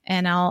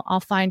 And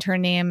I'll find her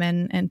name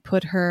and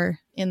put her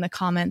in the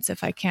comments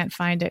if I can't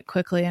find it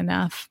quickly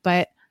enough.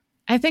 But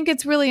I think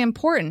it's really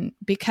important,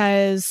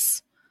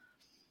 because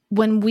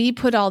when we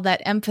put all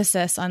that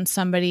emphasis on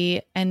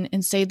somebody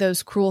and say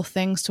those cruel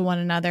things to one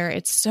another,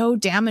 it's so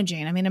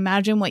damaging. I mean,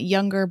 imagine what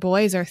younger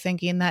boys are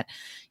thinking, that,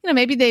 you know,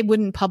 maybe they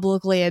wouldn't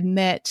publicly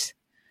admit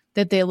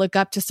that they look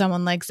up to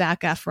someone like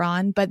Zac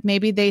Efron, but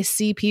maybe they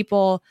see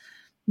people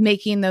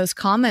making those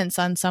comments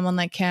on someone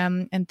like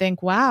him and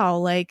think, wow,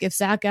 like if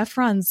Zac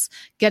Efron's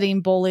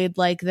getting bullied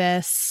like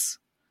this,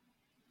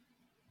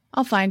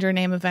 I'll find her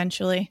name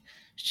eventually.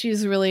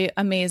 She's really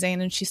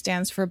amazing, and she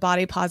stands for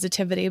body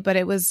positivity. But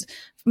it was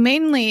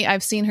mainly,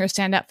 I've seen her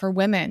stand up for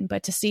women,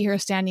 but to see her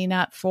standing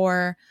up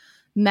for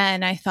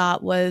men, I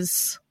thought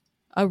was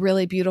a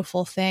really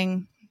beautiful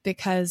thing,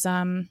 because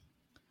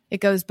it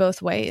goes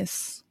both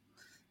ways.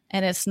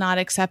 And it's not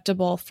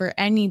acceptable for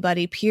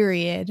anybody,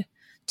 period,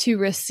 to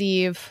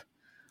receive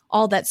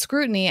all that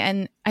scrutiny.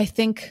 And I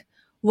think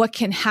what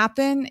can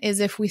happen is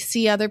if we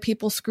see other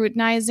people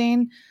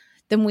scrutinizing,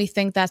 then we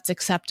think that's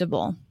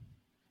acceptable.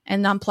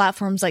 And on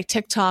platforms like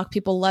TikTok,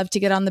 people love to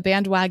get on the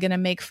bandwagon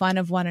and make fun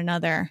of one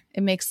another.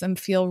 It makes them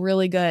feel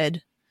really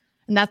good.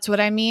 And that's what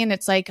I mean.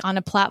 It's like on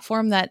a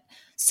platform that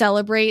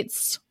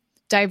celebrates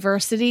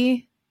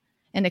diversity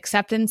and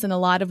acceptance in a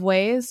lot of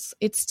ways,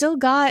 it's still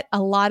got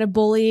a lot of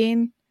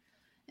bullying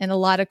and a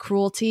lot of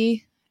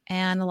cruelty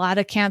and a lot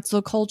of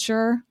cancel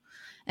culture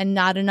and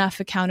not enough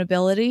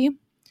accountability.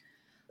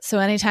 So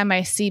anytime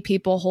I see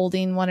people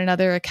holding one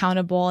another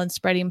accountable and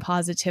spreading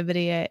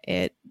positivity,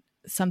 it's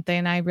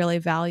something I really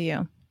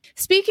value.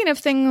 Speaking of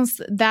things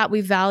that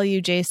we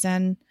value,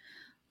 Jason,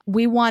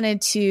 we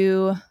wanted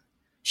to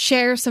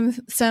share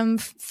some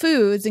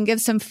foods and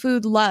give some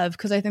food love,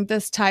 because I think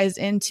this ties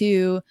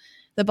into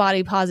the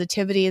body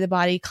positivity, the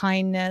body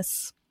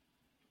kindness.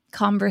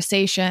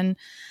 conversation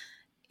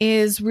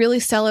is really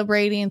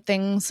celebrating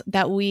things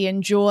that we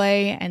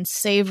enjoy and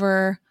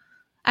savor.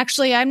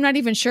 Actually, I'm not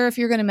even sure if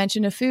you're going to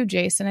mention a food,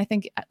 Jason. I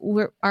think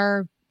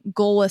our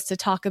goal was to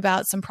talk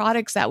about some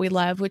products that we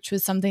love, which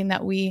was something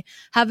that we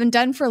haven't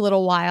done for a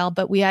little while,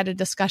 but we had a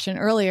discussion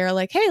earlier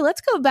like, hey,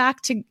 let's go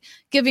back to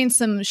giving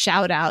some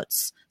shout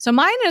outs. So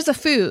mine is a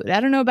food. I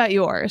don't know about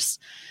yours,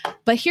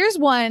 but here's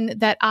one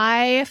that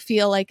I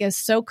feel like is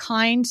so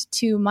kind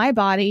to my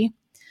body,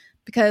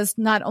 because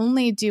not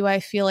only do I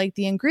feel like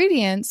the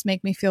ingredients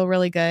make me feel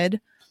really good,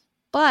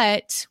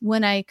 but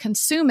when I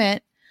consume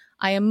it,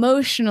 I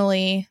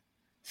emotionally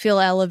feel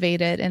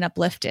elevated and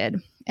uplifted.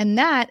 And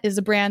that is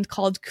a brand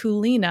called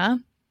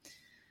Culina.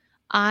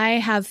 I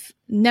have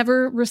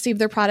never received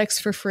their products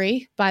for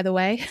free, by the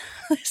way.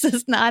 This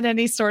is not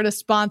any sort of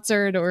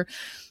sponsored or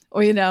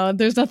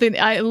there's nothing.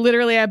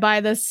 I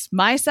buy this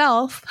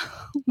myself,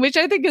 which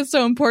I think is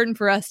so important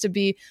for us to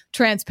be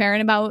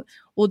transparent about.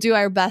 We'll do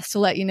our best to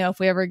let you know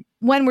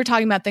when we're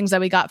talking about things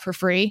that we got for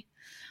free.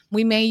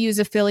 We may use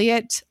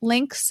affiliate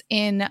links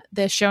in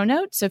the show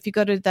notes. So if you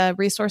go to the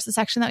resources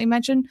section that we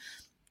mentioned,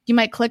 you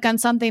might click on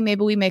something,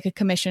 maybe we make a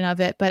commission of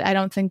it, but I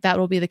don't think that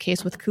will be the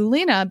case with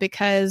Culina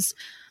because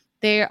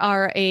they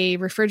are a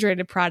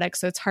refrigerated product,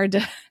 so it's hard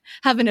to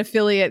have an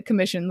affiliate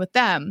commission with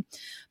them.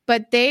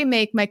 But they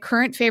make my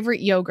current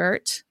favorite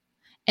yogurt.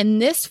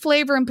 And this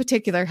flavor in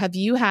particular, have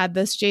you had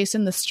this,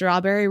 Jason, the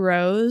strawberry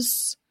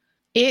rose?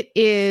 It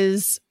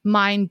is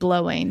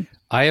mind-blowing.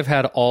 I have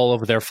had all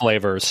of their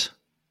flavors.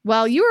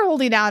 Well, you were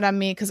holding out on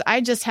me because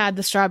I just had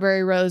the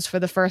strawberry rose for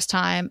the first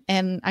time,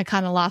 and I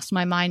kind of lost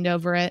my mind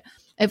over it.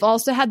 I've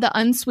also had the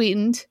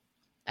unsweetened.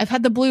 I've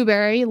had the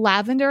blueberry,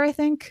 lavender, I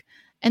think.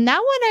 And that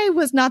one I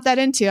was not that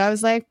into. I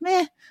was like,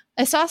 meh.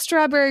 I saw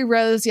strawberry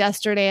rose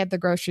yesterday at the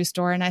grocery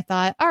store, and I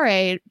thought, all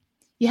right,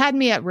 you had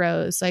me at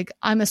rose. Like,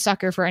 I'm a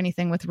sucker for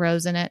anything with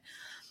rose in it.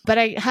 But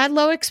I had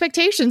low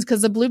expectations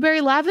because the blueberry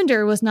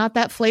lavender was not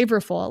that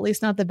flavorful, at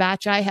least not the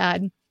batch I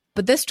had.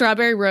 But this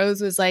strawberry rose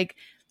was like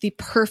the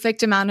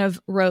perfect amount of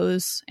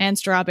rose and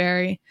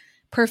strawberry,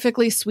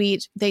 perfectly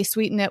sweet. They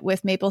sweeten it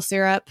with maple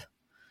syrup.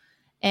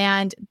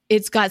 And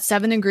it's got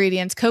 7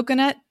 ingredients: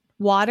 coconut,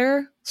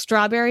 water,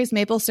 strawberries,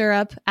 maple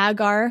syrup,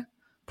 agar,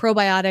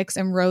 probiotics,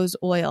 and rose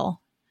oil.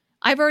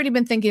 I've already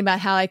been thinking about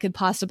how I could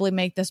possibly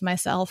make this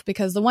myself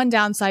because the one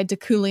downside to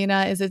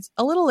Culina is it's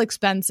a little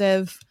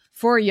expensive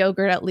for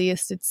yogurt, at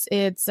least.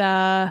 It's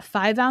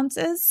 5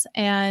 ounces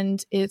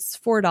and it's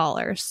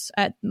 $4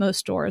 at most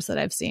stores that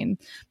I've seen.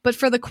 But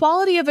for the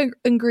quality of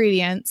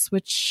ingredients,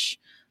 which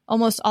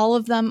almost all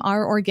of them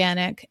are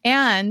organic,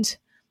 and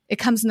it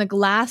comes in a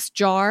glass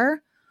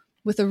jar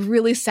with a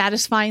really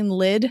satisfying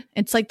lid.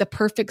 It's like the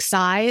perfect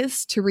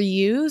size to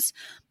reuse.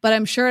 But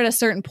I'm sure at a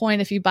certain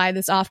point, if you buy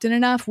this often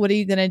enough, what are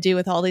you going to do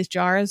with all these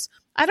jars?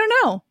 I don't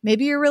know.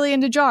 Maybe you're really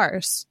into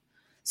jars.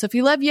 So if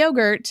you love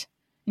yogurt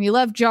and you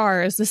love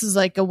jars, this is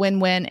like a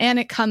win-win. And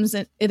it comes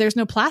in, there's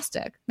no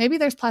plastic. Maybe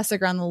there's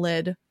plastic around the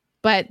lid.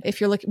 But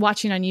if you're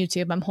watching on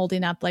YouTube, I'm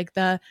holding up like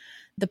the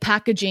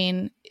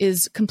packaging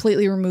is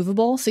completely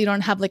removable. So you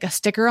don't have like a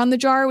sticker on the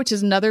jar, which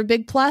is another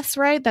big plus,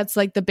 right? That's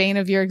like the bane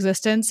of your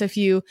existence. If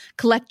you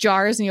collect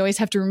jars and you always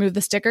have to remove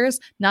the stickers,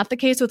 not the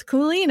case with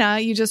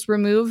Culina. You just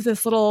remove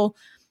this little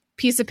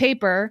piece of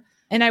paper.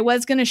 And I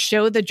was going to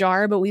show the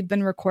jar, but we've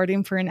been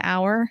recording for an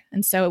hour.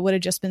 And so it would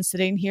have just been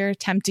sitting here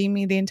tempting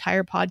me the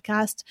entire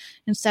podcast.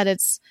 Instead,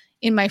 it's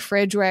in my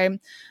fridge where I'm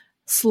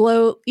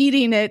slow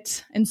eating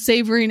it and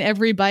savoring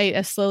every bite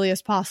as slowly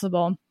as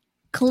possible.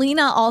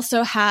 Culina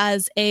also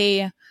has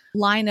a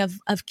line of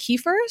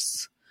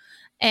kefirs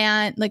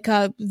and like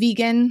a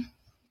vegan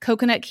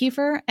coconut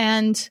kefir,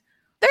 and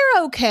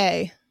they're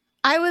okay.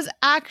 I was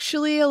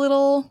actually a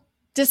little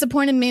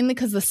disappointed mainly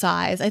because of the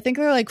size. I think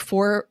they're like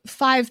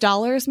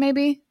 $5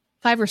 maybe,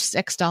 $5 or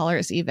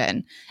 $6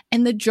 even.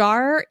 And the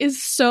jar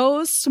is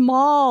so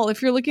small.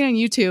 If you're looking on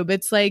YouTube,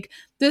 it's like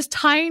this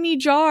tiny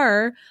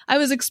jar. I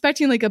was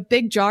expecting like a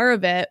big jar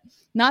of it.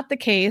 Not the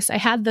case. I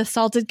had the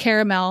salted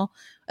caramel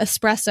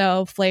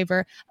espresso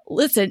flavor.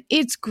 Listen,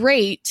 it's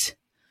great,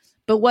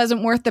 but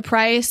wasn't worth the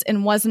price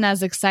and wasn't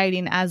as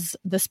exciting as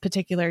this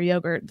particular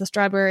yogurt. The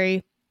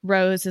strawberry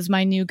rose is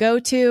my new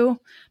go-to,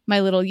 my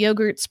little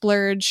yogurt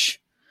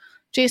splurge.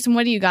 Jason,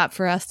 what do you got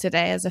for us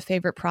today as a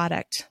favorite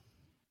product?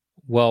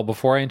 Well,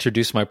 before I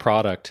introduce my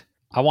product,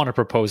 I want to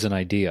propose an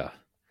idea.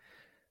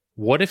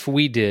 What if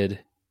we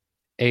did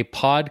a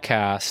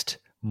podcast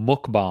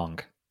mukbang?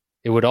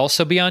 It would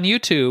also be on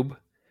YouTube.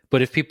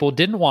 But if people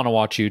didn't want to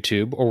watch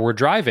YouTube or were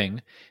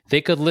driving,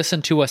 they could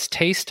listen to us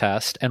taste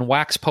test and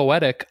wax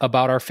poetic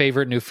about our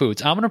favorite new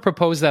foods. I'm going to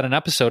propose that an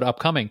episode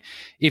upcoming.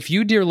 If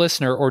you, dear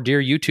listener or dear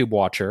YouTube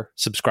watcher,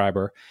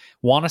 subscriber,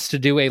 want us to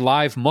do a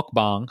live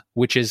mukbang,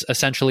 which is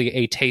essentially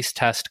a taste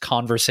test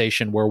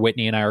conversation where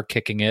Whitney and I are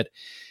kicking it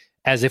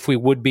as if we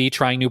would be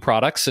trying new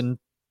products and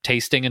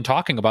tasting and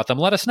talking about them,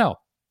 let us know.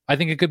 I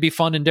think it could be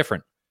fun and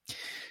different.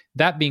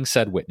 That being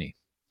said, Whitney,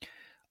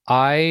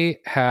 I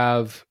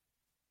have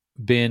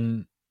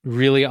been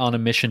really on a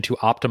mission to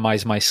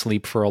optimize my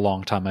sleep for a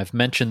long time. I've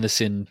mentioned this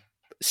in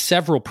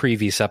several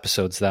previous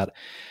episodes that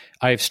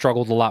I've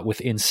struggled a lot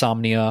with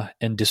insomnia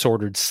and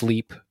disordered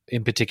sleep,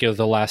 in particular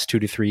the last 2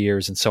 to 3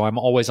 years. And so I'm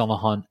always on the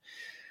hunt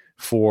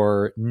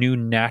for new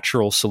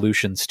natural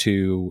solutions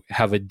to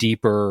have a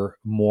deeper,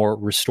 more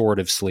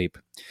restorative sleep.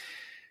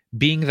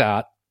 Being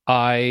that,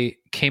 I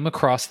came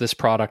across this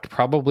product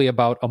probably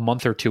about a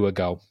month or two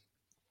ago,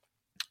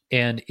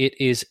 and it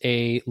is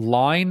a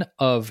line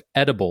of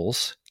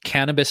edibles,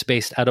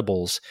 cannabis-based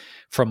edibles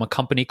from a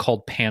company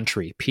called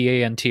Pantry,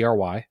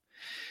 Pantry,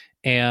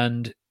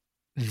 and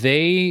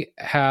they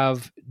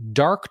have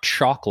dark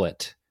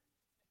chocolate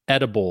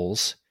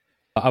edibles.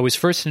 I was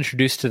first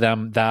introduced to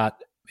them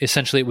that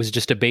essentially it was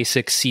just a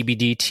basic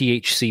CBD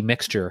THC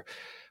mixture,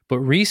 but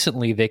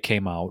recently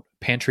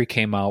Pantry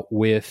came out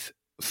with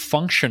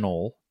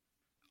functional,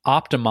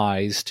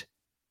 optimized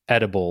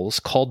edibles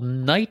called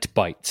Night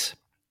Bites.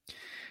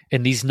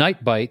 And these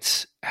Night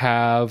Bites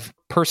have,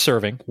 per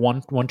serving,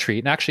 one treat.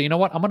 And actually, you know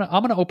what? I'm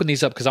gonna open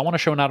these up because I want to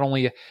show not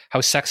only how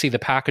sexy the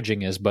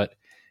packaging is, but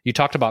you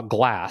talked about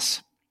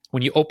glass.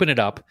 When you open it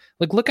up,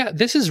 like look at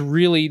this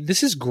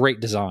is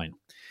great design.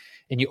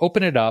 And you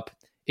open it up,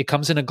 it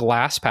comes in a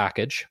glass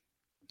package,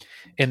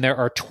 and there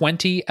are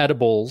 20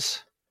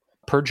 edibles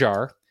per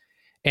jar,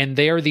 and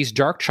they are these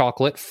dark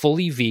chocolate,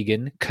 fully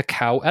vegan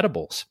cacao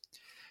edibles.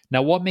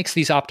 Now, what makes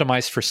these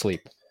optimized for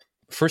sleep?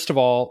 First of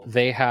all,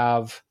 they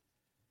have,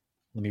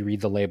 let me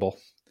read the label.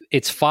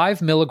 It's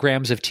 5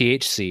 milligrams of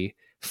THC,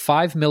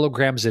 5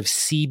 milligrams of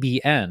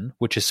CBN,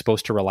 which is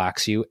supposed to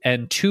relax you,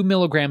 and 2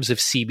 milligrams of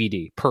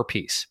CBD per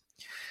piece.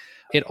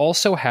 It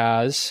also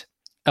has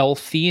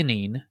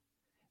L-theanine,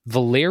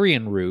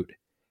 valerian root,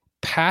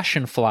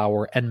 passion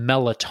flower, and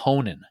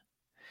melatonin.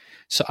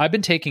 So I've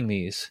been taking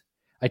these.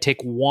 I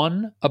take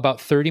one about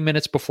 30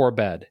 minutes before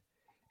bed,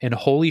 and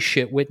holy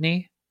shit,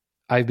 Whitney,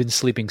 I've been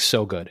sleeping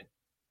so good.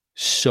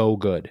 So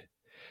good.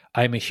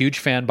 I'm a huge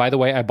fan. By the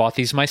way, I bought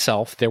these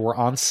myself. They were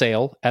on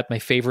sale at my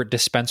favorite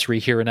dispensary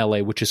here in LA,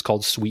 which is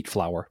called Sweet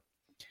Flower.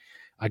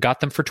 I got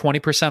them for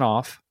 20%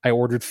 off. I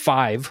ordered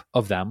 5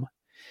 of them.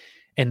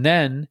 And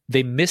then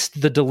they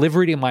missed the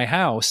delivery to my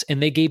house,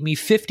 and they gave me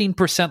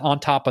 15% on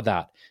top of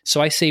that.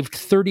 So I saved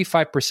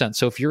 35%.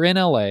 So if you're in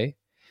LA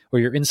or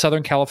you're in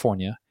Southern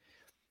California,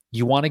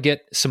 you want to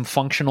get some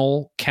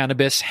functional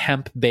cannabis,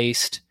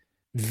 hemp-based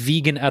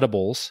vegan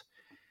edibles,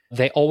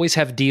 they always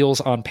have deals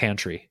on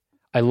Pantry.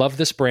 I love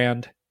this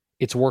brand.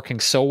 It's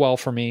working so well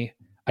for me.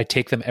 I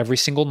take them every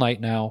single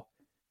night now.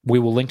 We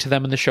will link to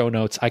them in the show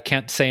notes. I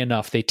can't say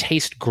enough. They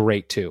taste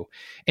great too.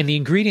 And the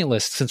ingredient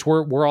list, since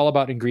we're all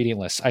about ingredient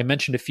lists, I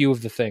mentioned a few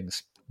of the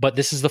things, but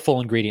this is the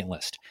full ingredient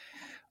list.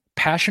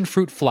 Passion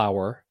fruit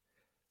flower,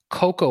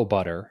 cocoa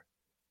butter,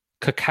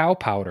 cacao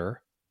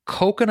powder,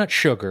 coconut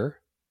sugar,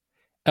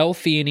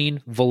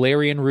 L-theanine,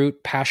 valerian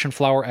root, passion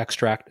flower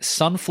extract,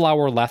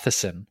 sunflower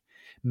lecithin,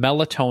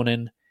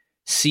 melatonin,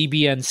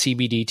 CBN,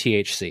 CBD,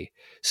 THC.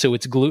 So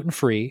it's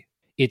gluten-free,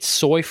 it's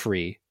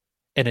soy-free,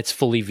 and it's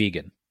fully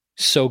vegan.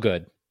 So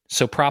good.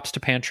 So props to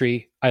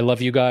Pantry. I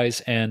love you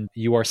guys, and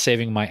you are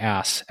saving my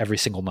ass every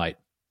single night.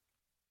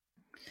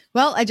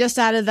 Well, I just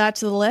added that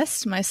to the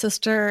list. My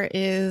sister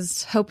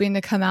is hoping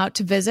to come out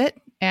to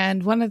visit.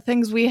 And one of the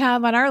things we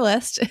have on our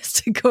list is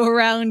to go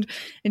around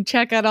and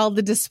check out all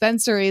the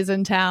dispensaries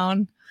in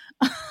town.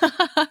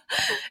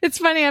 It's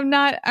funny. I'm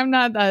not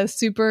a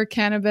super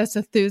cannabis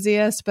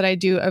enthusiast, but I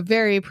do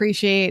very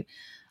appreciate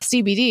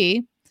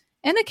CBD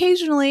and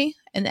occasionally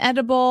an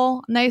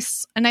edible, a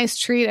nice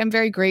treat. I'm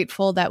very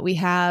grateful that we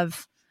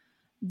have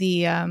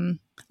the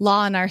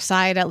law on our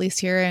side, at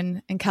least here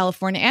in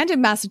California and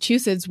in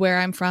Massachusetts, where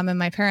I'm from and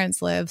my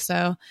parents live.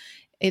 So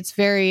it's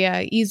very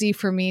easy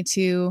for me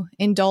to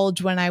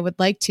indulge when I would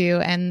like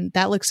to. And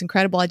that looks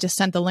incredible. I just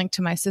sent the link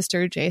to my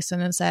sister,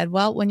 Jason, and said,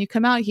 well, when you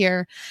come out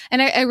here,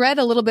 and I read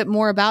a little bit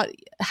more about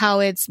how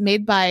it's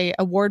made by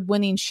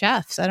award-winning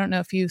chefs. I don't know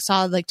if you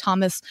saw like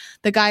Thomas,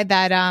 the guy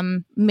that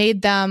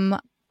made them,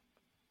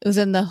 it was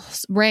in the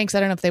ranks. I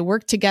don't know if they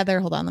worked together.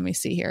 Hold on, let me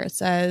see here. It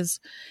says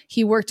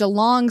he worked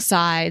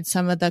alongside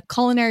some of the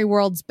culinary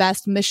world's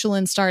best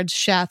Michelin-starred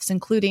chefs,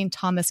 including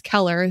Thomas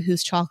Keller,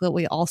 whose chocolate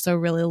we also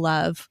really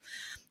love.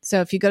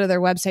 So if you go to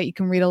their website, you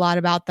can read a lot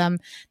about them.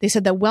 They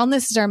said that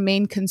wellness is our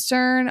main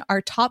concern.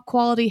 Our top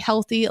quality,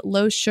 healthy,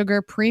 low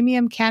sugar,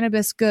 premium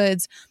cannabis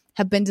goods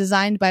have been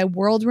designed by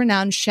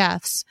world-renowned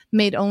chefs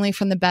made only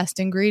from the best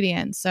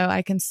ingredients. So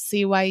I can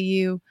see why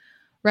you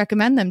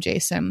recommend them,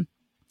 Jason.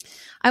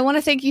 I want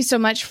to thank you so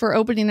much for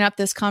opening up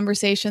this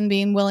conversation,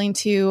 being willing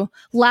to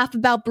laugh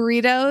about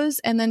burritos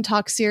and then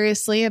talk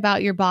seriously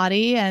about your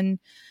body. And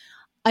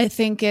I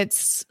think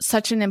it's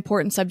such an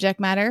important subject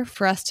matter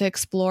for us to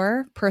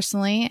explore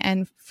personally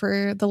and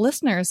for the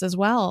listeners as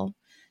well,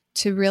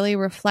 to really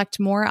reflect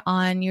more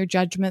on your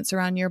judgments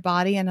around your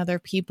body and other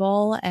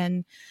people,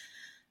 and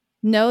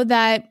know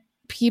that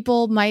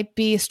people might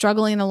be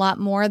struggling a lot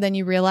more than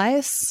you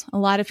realize. A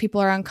lot of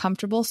people are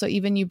uncomfortable. So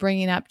even you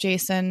bringing up,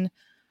 Jason,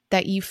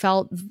 that you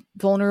felt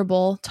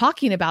vulnerable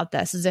talking about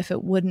this as if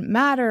it wouldn't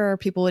matter or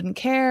people wouldn't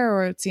care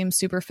or it seems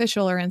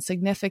superficial or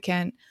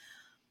insignificant.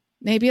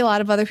 maybe a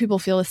lot of other people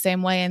feel the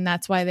same way, and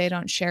that's why they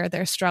don't share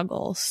their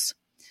struggles.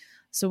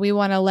 So we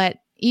want to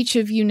let each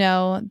of you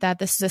know that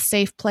this is a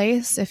safe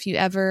place. If you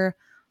ever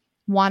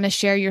want to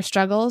share your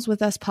struggles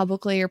with us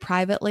publicly or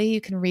privately,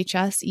 you can reach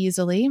us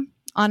easily.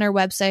 On our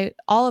website,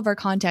 all of our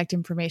contact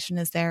information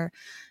is there.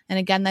 And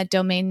again, that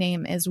domain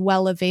name is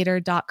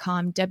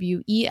wellevator.com,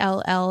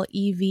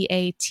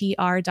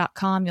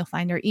 WELLEVATR.com. You'll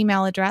find our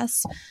email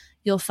address.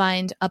 You'll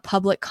find a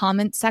public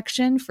comment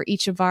section for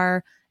each of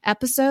our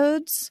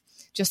episodes,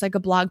 just like a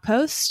blog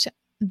post.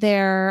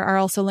 There are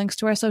also links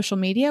to our social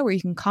media where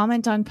you can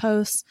comment on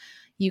posts.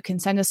 You can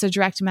send us a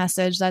direct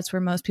message. That's where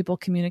most people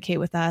communicate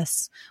with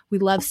us. We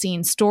love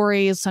seeing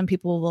stories. Some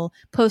people will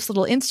post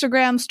little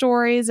Instagram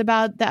stories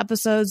about the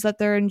episodes that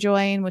they're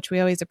enjoying, which we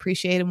always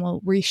appreciate and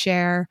we'll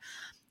reshare.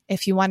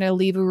 If you want to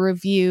leave a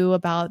review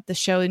about the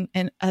show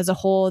and as a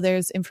whole,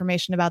 there's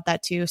information about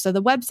that too. So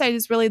the website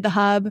is really the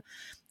hub.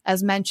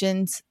 As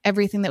mentioned,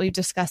 everything that we've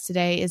discussed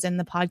today is in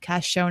the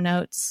podcast show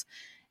notes.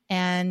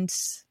 And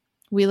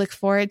we look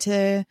forward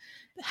to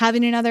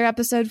having another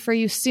episode for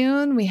you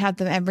soon. We have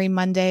them every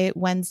Monday,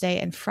 Wednesday,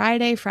 and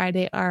Friday.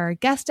 Friday are our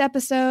guest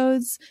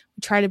episodes.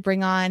 We try to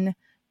bring on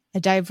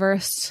a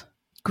diverse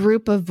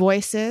group of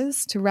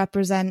voices to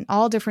represent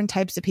all different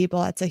types of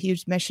people. That's a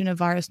huge mission of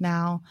ours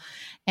now.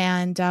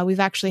 And we've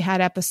actually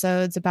had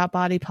episodes about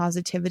body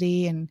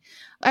positivity. And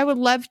I would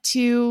love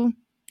to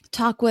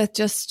talk with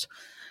just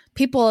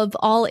people of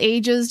all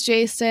ages,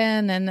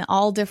 Jason, and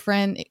all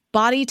different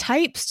body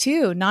types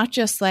too, not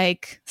just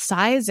like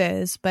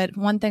sizes. But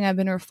one thing I've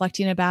been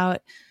reflecting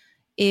about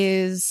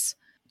is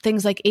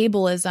things like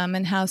ableism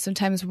and how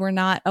sometimes we're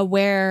not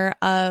aware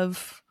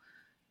of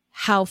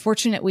how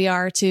fortunate we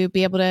are to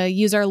be able to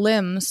use our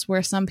limbs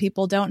where some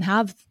people don't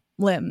have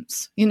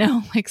limbs,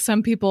 like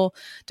some people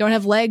don't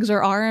have legs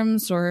or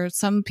arms, or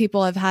some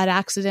people have had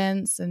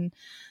accidents, and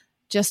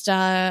just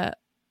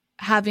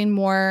having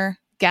more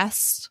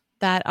guests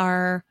that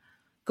are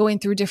going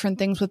through different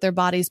things with their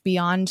bodies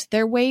beyond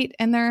their weight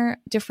and their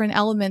different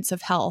elements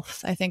of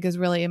health, I think is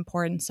really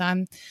important.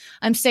 So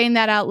I'm saying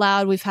that out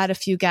loud. We've had a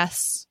few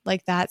guests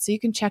like that. So you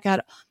can check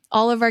out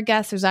all of our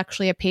guests. There's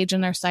actually a page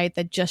on our site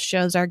that just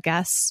shows our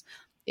guests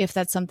if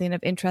that's something of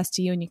interest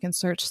to you, and you can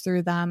search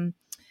through them.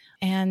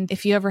 And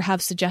if you ever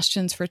have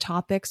suggestions for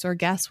topics or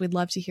guests, we'd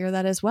love to hear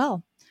that as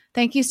well.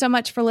 Thank you so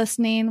much for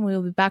listening. We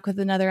will be back with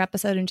another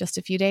episode in just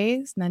a few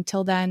days. And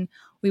until then,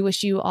 we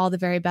wish you all the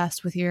very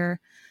best with your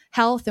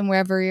health and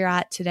wherever you're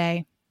at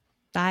today.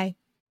 Bye.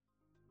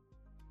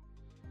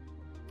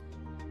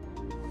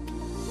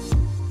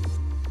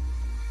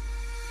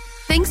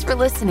 Thanks for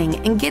listening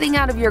and getting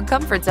out of your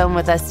comfort zone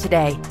with us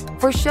today.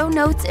 For show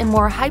notes and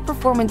more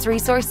high-performance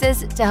resources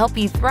to help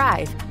you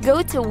thrive,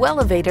 go to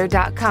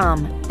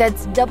wellevator.com.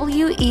 That's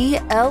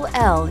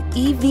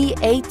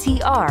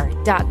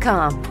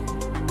WELLEVATR.com.